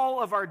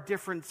all of our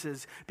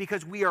differences,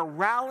 because we are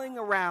rallying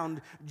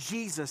around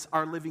Jesus,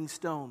 our living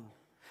stone.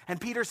 And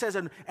Peter says,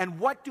 and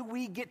what do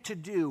we get to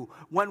do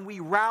when we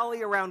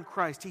rally around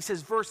Christ? He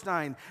says, verse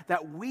 9,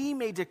 that we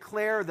may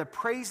declare the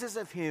praises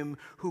of him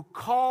who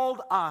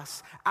called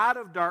us out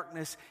of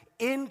darkness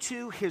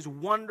into his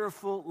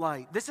wonderful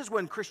light. This is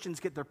when Christians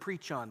get their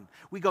preach on.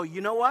 We go, you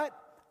know what?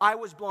 I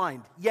was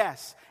blind,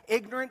 yes.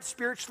 Ignorant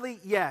spiritually,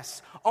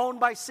 yes. Owned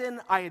by sin,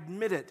 I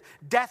admit it.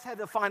 Death had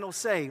the final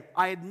say,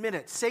 I admit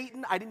it.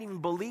 Satan, I didn't even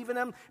believe in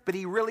him, but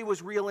he really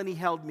was real and he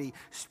held me.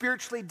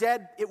 Spiritually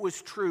dead, it was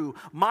true.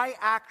 My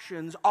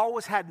actions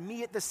always had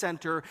me at the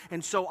center,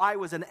 and so I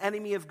was an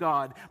enemy of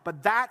God.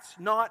 But that's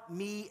not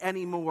me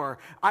anymore.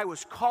 I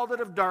was called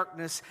out of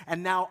darkness,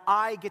 and now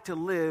I get to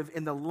live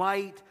in the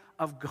light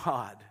of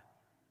God.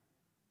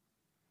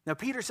 Now,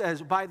 Peter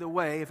says, by the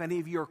way, if any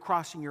of you are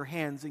crossing your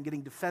hands and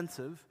getting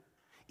defensive,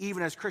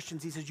 even as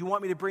Christians, he says, you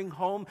want me to bring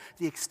home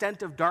the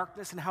extent of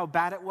darkness and how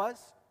bad it was?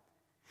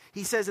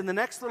 He says in the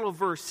next little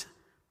verse,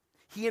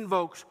 he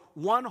invokes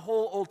one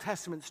whole Old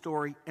Testament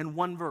story in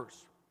one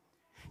verse.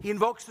 He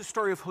invokes the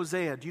story of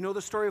Hosea. Do you know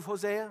the story of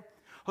Hosea?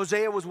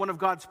 Hosea was one of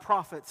God's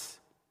prophets.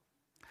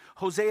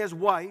 Hosea's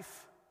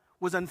wife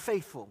was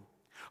unfaithful.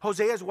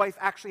 Hosea's wife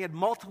actually had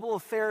multiple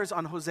affairs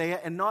on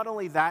Hosea, and not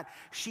only that,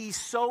 she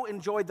so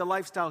enjoyed the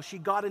lifestyle, she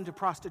got into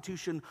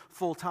prostitution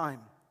full time.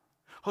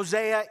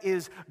 Hosea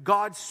is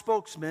God's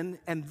spokesman,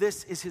 and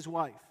this is his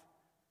wife.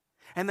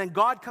 And then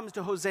God comes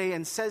to Hosea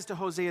and says to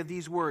Hosea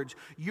these words,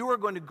 you are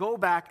going to go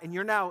back, and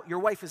your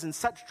wife is in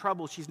such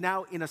trouble, she's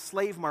now in a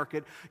slave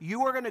market.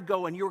 You are going to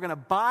go and you're going to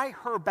buy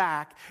her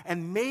back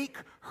and make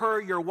her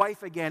your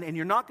wife again, and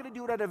you're not going to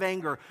do it out of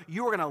anger.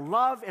 You are going to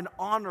love and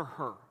honor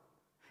her.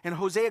 And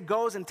Hosea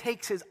goes and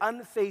takes his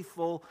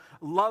unfaithful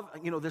love,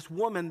 this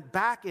woman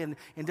back in,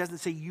 and doesn't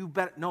say, you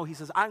better. No, he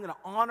says, I'm going to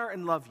honor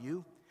and love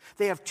you.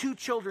 They have 2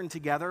 children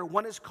together.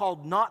 One is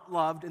called Not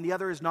Loved, and the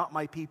other is Not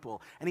My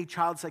People. Any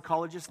child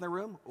psychologists in the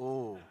room?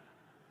 Oh,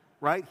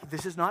 right?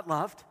 This is not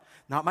loved,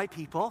 not my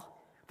people.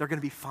 They're going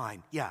to be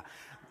fine. Yeah,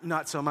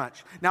 not so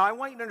much. Now, I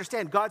want you to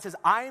understand, God says,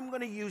 I'm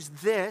going to use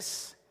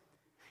this.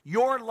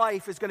 Your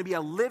life is going to be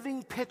a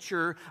living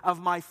picture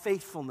of my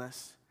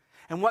faithfulness.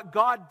 And what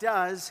God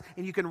does,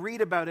 and you can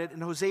read about it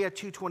in Hosea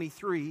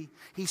 2:23,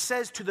 he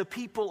says to the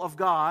people of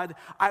God,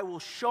 I will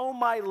show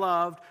my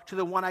love to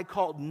the one I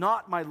called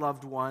not my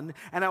loved one,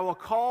 and I will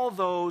call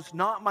those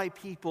not my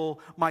people,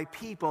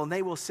 and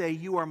they will say,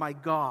 you are my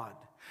God.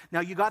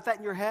 Now, you got that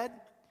in your head?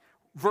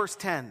 Verse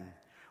 10,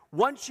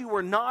 once you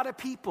were not a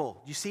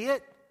people, do you see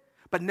it?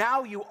 But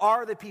now you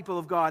are the people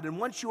of God. And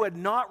once you had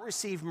not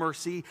received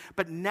mercy,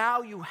 but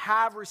now you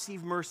have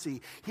received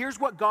mercy. Here's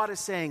what God is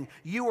saying.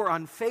 You were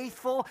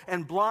unfaithful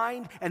and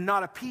blind and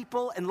not a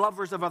people and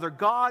lovers of other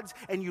gods,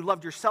 and you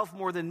loved yourself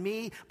more than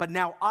me. But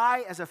now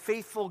I, as a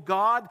faithful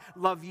God,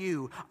 love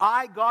you.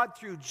 I, God,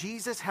 through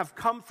Jesus, have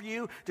come for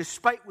you,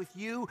 despite with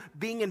you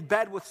being in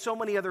bed with so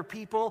many other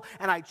people,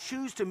 and I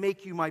choose to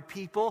make you my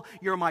people.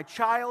 You're my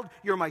child,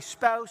 you're my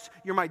spouse,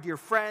 you're my dear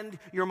friend,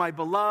 you're my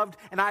beloved,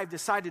 and I have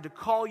decided to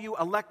call you,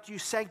 elect you,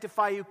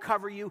 sanctify you,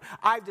 cover you.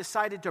 I've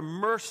decided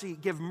to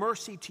give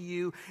mercy to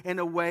you in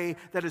a way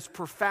that is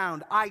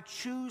profound. I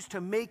choose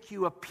to make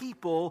you a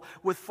people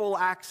with full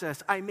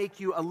access. I make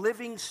you a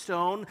living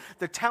stone,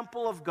 the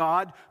temple of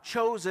God,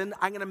 chosen.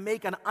 I'm going to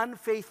make an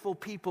unfaithful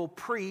people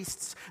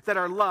priests that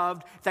are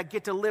loved, that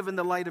get to live in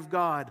the light of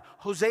God.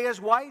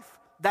 Hosea's wife,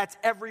 that's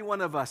every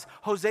one of us.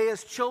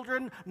 Hosea's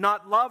children,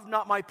 not loved,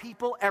 not my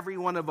people, every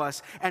one of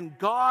us. And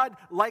God,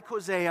 like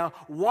Hosea,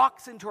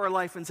 walks into our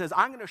life and says,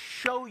 I'm going to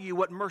show you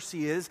what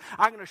mercy is.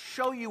 I'm going to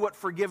show you what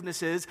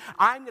forgiveness is.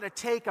 I'm going to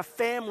take a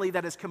family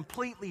that is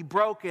completely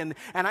broken,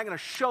 and I'm going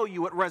to show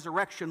you what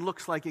resurrection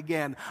looks like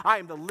again. I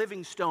am the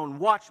living stone.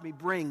 Watch me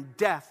bring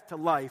death to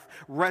life,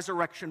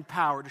 resurrection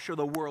power to show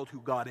the world who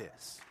God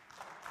is.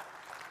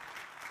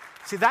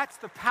 See, that's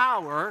the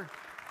power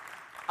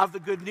of the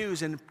good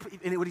news. And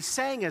what he's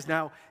saying is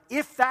now,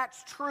 if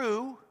that's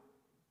true,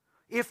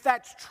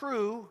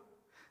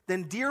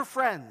 then dear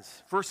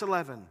friends, verse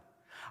 11,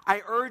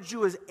 I urge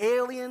you as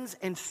aliens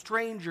and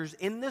strangers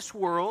in this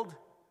world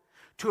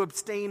to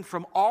abstain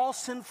from all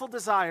sinful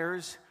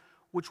desires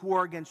which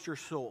war against your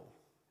soul.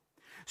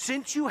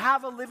 Since you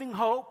have a living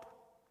hope,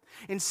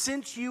 and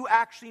since you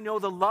actually know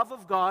the love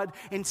of God,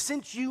 and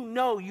since you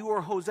know you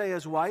are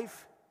Hosea's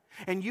wife,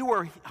 and you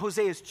are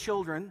Hosea's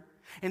children,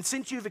 and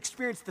since you've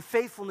experienced the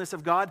faithfulness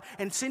of God,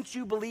 and since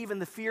you believe in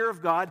the fear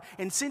of God,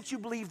 and since you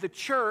believe the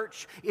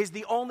church is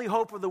the only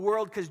hope of the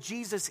world because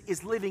Jesus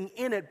is living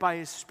in it by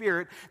his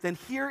Spirit, then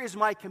here is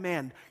my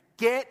command.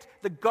 Get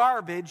the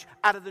garbage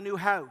out of the new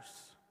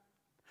house.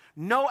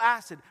 No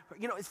acid.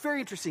 It's very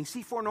interesting.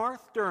 C4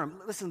 North,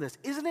 Durham, listen to this.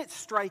 Isn't it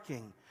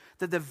striking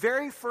that the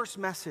very first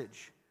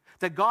message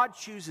that God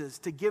chooses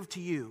to give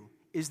to you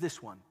is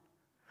this one?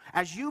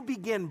 As you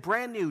begin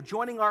brand new,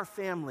 joining our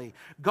family,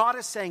 God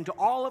is saying to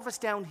all of us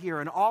down here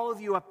and all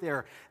of you up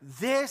there,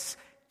 this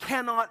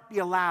cannot be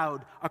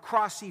allowed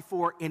across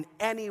C4 in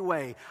any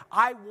way.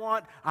 I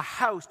want a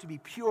house to be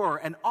pure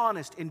and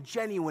honest and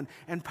genuine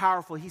and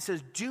powerful. He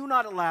says, do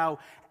not allow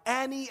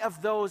any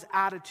of those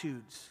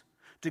attitudes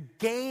to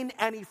gain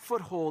any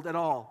foothold at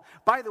all.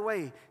 By the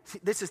way,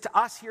 this is to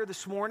us here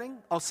this morning.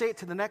 I'll say it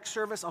to the next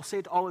service. I'll say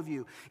it to all of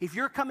you. If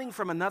you're coming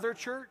from another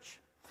church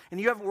and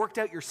you haven't worked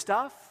out your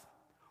stuff,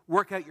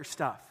 work out your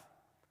stuff.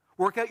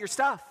 Work out your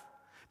stuff.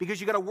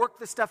 Because you got to work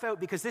this stuff out,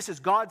 because this is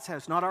God's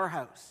house, not our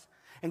house.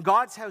 And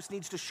God's house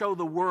needs to show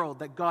the world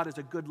that God is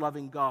a good,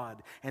 loving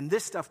God. And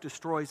this stuff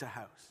destroys a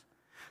house.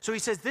 So he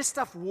says this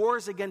stuff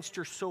wars against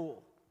your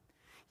soul.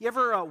 You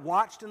ever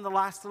watched in the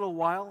last little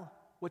while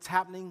what's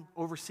happening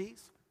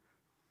overseas?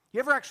 You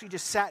ever actually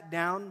just sat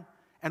down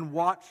and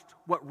watched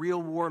what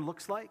real war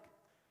looks like?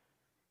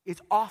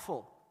 It's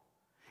awful.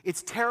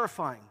 It's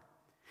terrifying.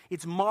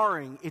 It's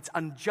marring, it's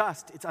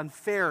unjust, it's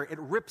unfair, it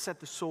rips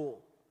at the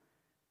soul.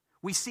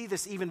 We see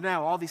this even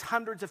now, all these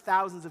hundreds of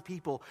thousands of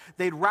people,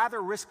 they'd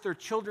rather risk their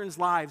children's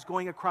lives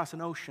going across an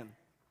ocean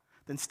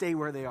than stay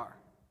where they are.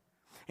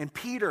 And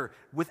Peter,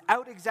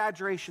 without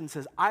exaggeration,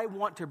 says, I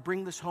want to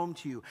bring this home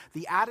to you.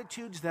 The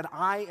attitudes that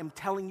I am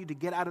telling you to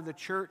get out of the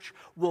church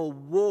will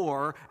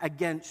war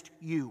against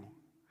you.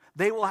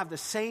 They will have the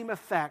same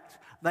effect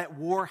that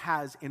war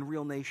has in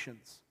real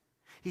nations.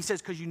 He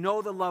says, because you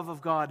know the love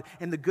of God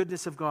and the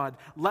goodness of God,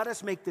 let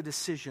us make the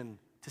decision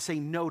to say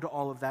no to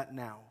all of that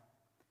now.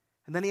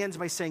 And then he ends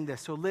by saying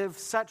this, so live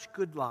such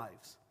good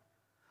lives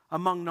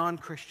among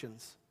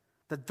non-Christians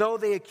that though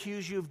they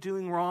accuse you of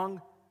doing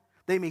wrong,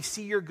 they may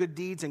see your good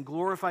deeds and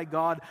glorify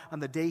God on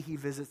the day he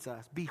visits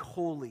us. Be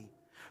holy.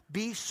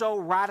 Be so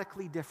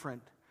radically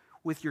different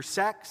with your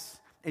sex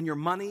and your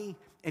money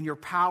and your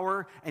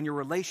power and your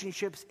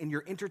relationships and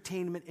your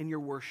entertainment and your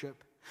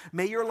worship.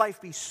 May your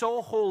life be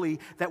so holy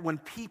that when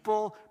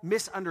people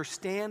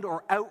misunderstand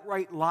or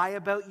outright lie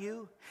about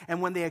you,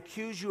 and when they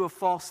accuse you of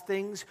false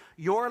things,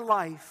 your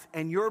life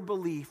and your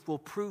belief will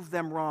prove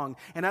them wrong.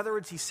 In other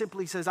words, he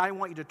simply says, I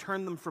want you to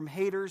turn them from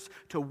haters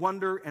to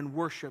wonder and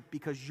worship,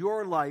 because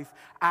your life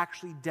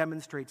actually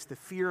demonstrates the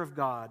fear of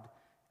God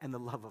and the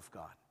love of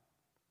God.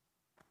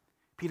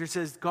 Peter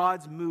says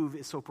God's move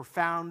is so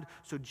profound,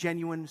 so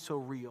genuine, so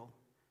real.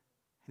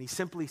 And he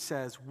simply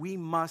says, we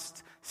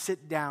must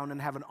sit down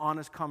and have an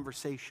honest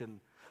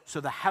conversation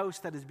so the house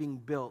that is being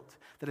built,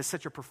 that is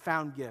such a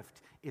profound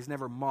gift, is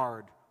never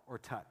marred or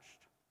touched.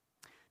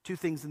 Two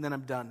things and then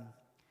I'm done.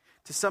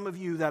 To some of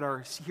you that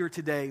are here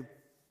today,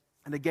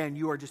 and again,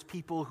 you are just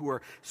people who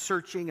are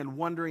searching and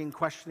wondering and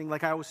questioning.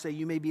 Like I always say,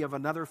 you may be of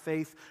another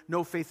faith,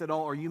 no faith at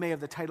all, or you may have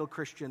the title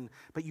Christian,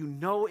 but you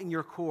know in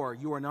your core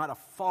you are not a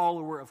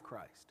follower of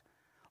Christ.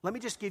 Let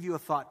me just give you a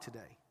thought today.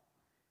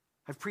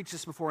 I've preached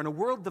this before. In a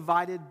world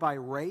divided by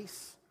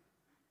race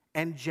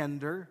and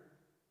gender,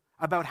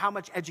 about how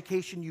much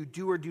education you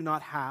do or do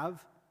not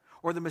have,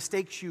 or the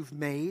mistakes you've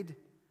made,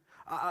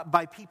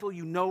 by people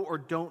you know or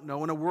don't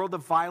know, in a world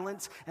of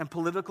violence and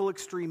political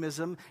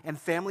extremism and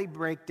family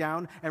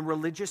breakdown and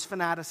religious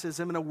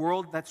fanaticism, in a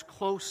world that's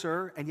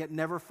closer and yet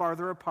never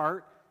farther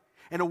apart,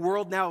 in a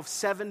world now of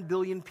 7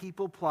 billion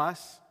people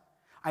plus,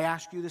 I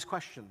ask you this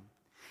question.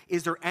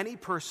 Is there any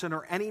person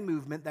or any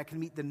movement that can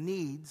meet the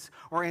needs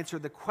or answer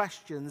the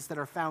questions that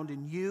are found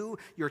in you,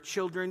 your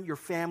children, your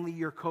family,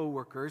 your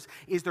coworkers?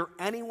 Is there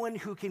anyone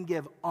who can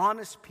give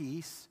honest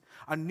peace,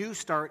 a new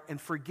start, and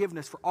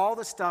forgiveness for all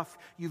the stuff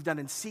you've done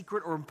in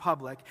secret or in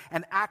public,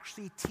 and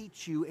actually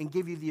teach you and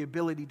give you the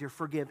ability to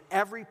forgive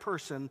every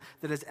person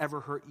that has ever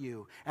hurt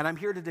you? And I'm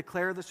here to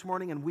declare this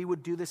morning, and we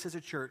would do this as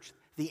a church,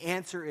 the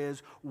answer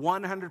is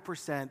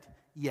 100%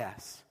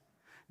 yes.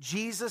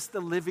 Jesus, the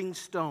living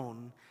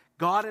stone,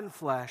 God in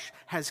flesh,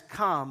 has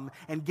come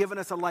and given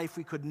us a life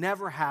we could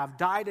never have,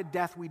 died a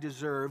death we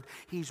deserved.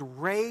 He's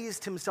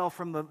raised himself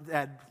from the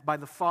dead by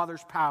the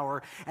Father's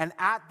power. And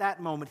at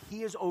that moment,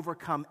 he has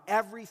overcome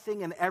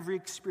everything and every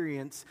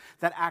experience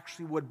that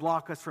actually would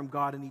block us from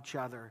God and each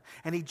other.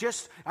 And I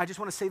just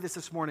want to say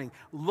this morning.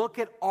 Look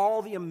at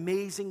all the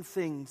amazing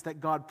things that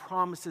God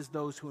promises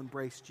those who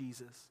embrace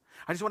Jesus.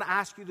 I just want to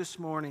ask you this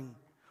morning,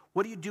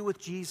 what do you do with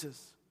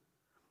Jesus?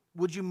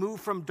 Would you move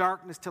from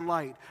darkness to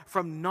light,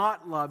 from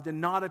not loved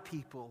and not a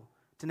people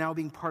to now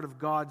being part of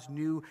God's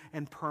new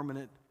and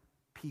permanent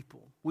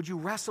people? Would you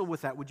wrestle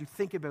with that? Would you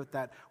think about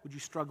that? Would you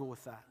struggle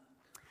with that?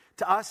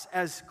 To us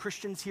as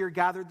Christians here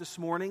gathered this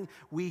morning,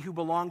 we who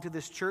belong to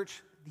this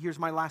church, here's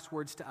my last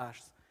words to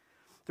us.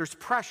 There's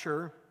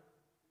pressure,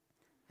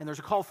 and there's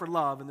a call for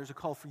love, and there's a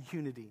call for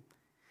unity.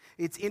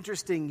 It's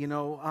interesting,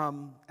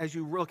 as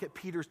you look at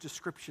Peter's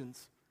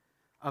descriptions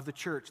of the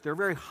church, they're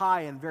very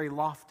high and very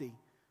lofty.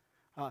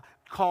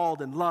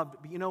 Called and loved.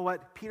 But you know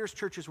what? Peter's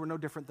churches were no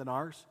different than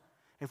ours.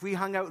 If we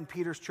hung out in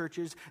Peter's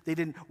churches, they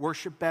didn't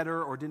worship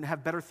better or didn't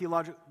have better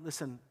theological...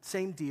 Listen,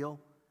 same deal.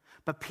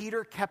 But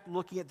Peter kept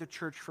looking at the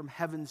church from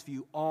heaven's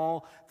view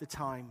all the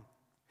time.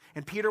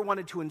 And Peter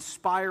wanted to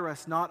inspire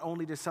us not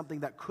only to something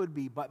that could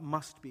be, but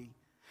must be.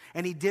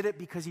 And he did it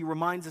because he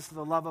reminds us of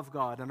the love of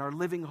God and our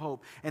living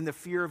hope and the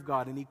fear of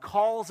God. And he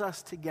calls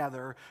us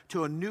together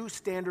to a new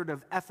standard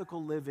of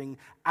ethical living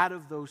out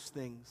of those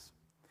things.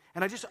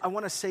 And I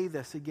want to say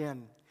this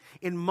again.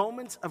 In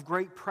moments of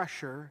great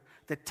pressure,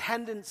 the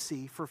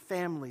tendency for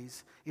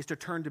families is to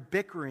turn to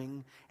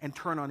bickering and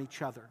turn on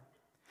each other.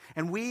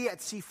 And we at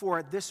C4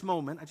 at this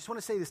moment, I just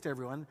want to say this to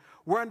everyone,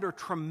 we're under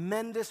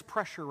tremendous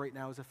pressure right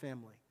now as a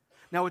family.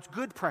 Now, it's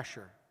good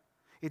pressure.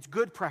 It's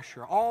good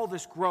pressure. All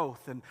this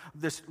growth and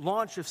this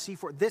launch of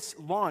C4, this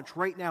launch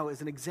right now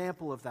is an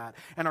example of that.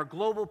 And our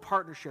global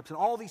partnerships and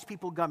all these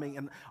people coming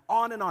and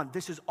on.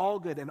 This is all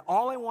good. And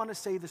all I want to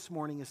say this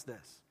morning is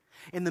this.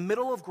 In the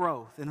middle of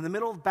growth, in the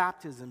middle of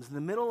baptisms, in the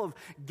middle of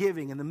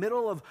giving, in the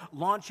middle of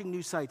launching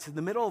new sites, in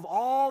the middle of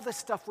all the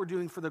stuff we're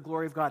doing for the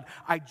glory of God,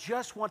 I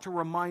just want to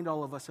remind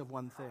all of us of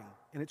one thing,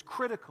 and it's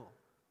critical.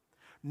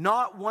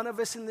 Not one of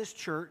us in this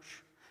church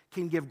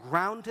can give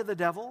ground to the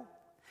devil,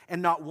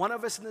 and not one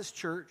of us in this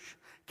church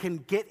can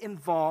get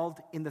involved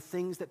in the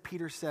things that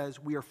Peter says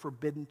we are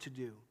forbidden to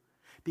do.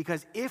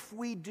 Because if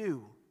we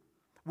do,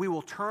 we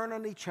will turn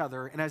on each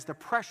other, and as the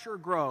pressure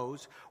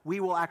grows, we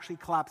will actually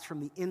collapse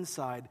from the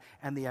inside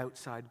and the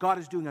outside. God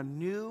is doing a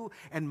new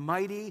and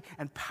mighty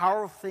and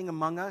powerful thing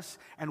among us,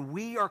 and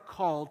we are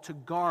called to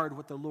guard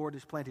what the Lord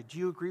has planted. Do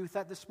you agree with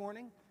that this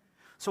morning?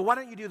 So why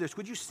don't you do this?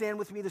 Would you stand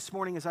with me this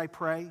morning as I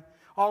pray?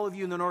 All of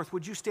you in the north,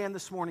 would you stand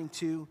this morning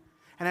too?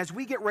 And as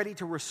we get ready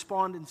to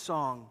respond in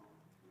song,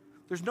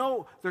 there's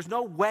no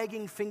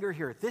wagging finger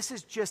here. This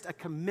is just a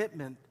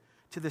commitment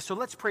to this. So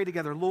let's pray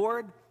together.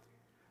 Lord,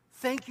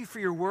 thank you for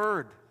your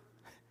word.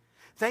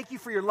 Thank you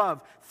for your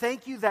love.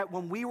 Thank you that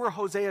when we were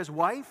Hosea's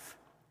wife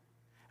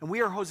and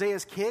we are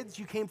Hosea's kids,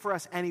 you came for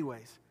us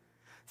anyways.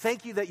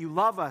 Thank you that you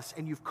love us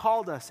and you've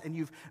called us and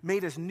you've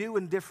made us new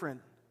and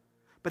different.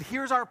 But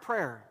here's our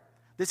prayer.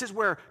 This is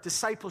where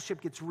discipleship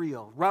gets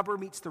real. Rubber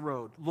meets the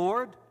road.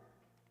 Lord,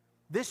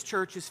 this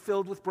church is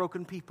filled with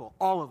broken people,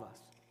 all of us.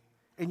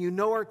 And you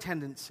know our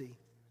tendency.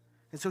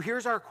 And so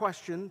here's our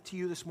question to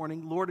you this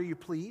morning. Lord, are you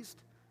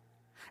pleased?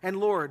 And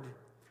Lord,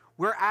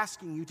 we're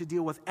asking you to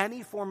deal with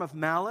any form of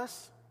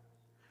malice,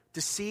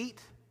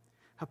 deceit,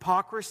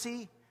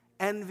 hypocrisy,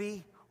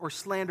 envy, or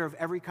slander of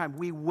every kind.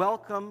 We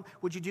welcome,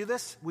 would you do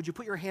this? Would you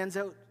put your hands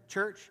out,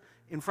 church,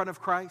 in front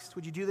of Christ?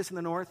 Would you do this in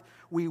the north?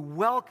 We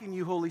welcome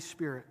you, Holy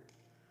Spirit,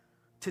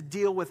 to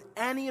deal with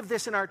any of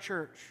this in our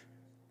church,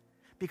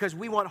 because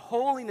we want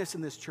holiness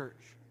in this church.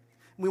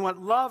 We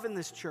want love in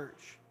this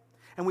church.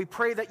 And we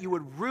pray that you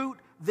would root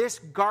this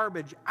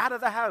garbage out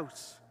of the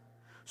house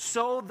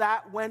so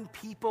that when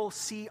people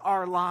see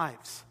our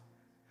lives,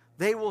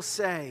 they will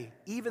say,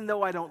 even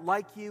though I don't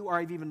like you or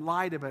I've even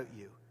lied about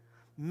you,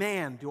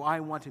 man, do I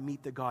want to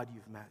meet the God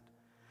you've met.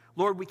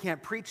 Lord, we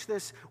can't preach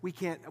this. We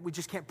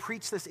just can't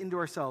preach this into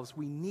ourselves.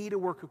 We need a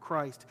work of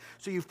Christ.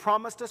 So you've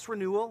promised us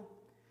renewal.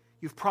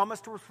 You've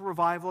promised us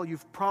revival.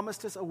 You've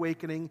promised us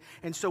awakening.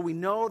 And so we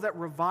know that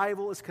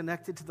revival is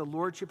connected to the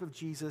lordship of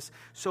Jesus.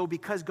 So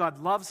because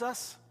God loves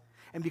us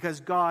and because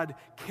God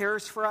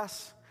cares for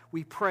us,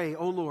 we pray,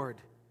 oh Lord,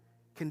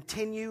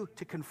 continue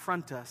to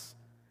confront us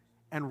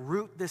and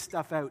root this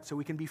stuff out so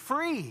we can be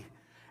free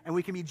and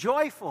we can be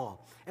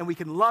joyful and we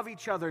can love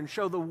each other and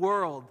show the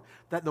world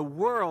that the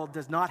world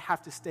does not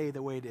have to stay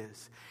the way it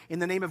is. In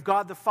the name of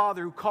God the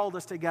Father who called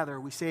us together,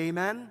 we say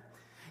amen.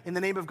 In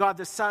the name of God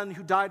the Son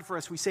who died for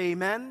us, we say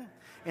amen.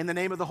 In the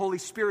name of the Holy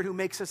Spirit who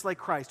makes us like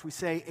Christ, we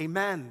say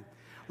amen.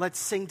 Let's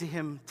sing to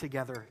him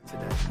together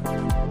today.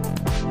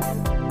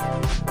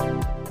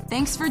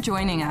 Thanks for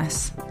joining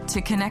us.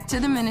 To connect to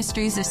the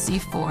ministries of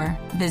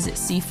C4, visit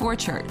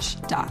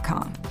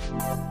c4church.com.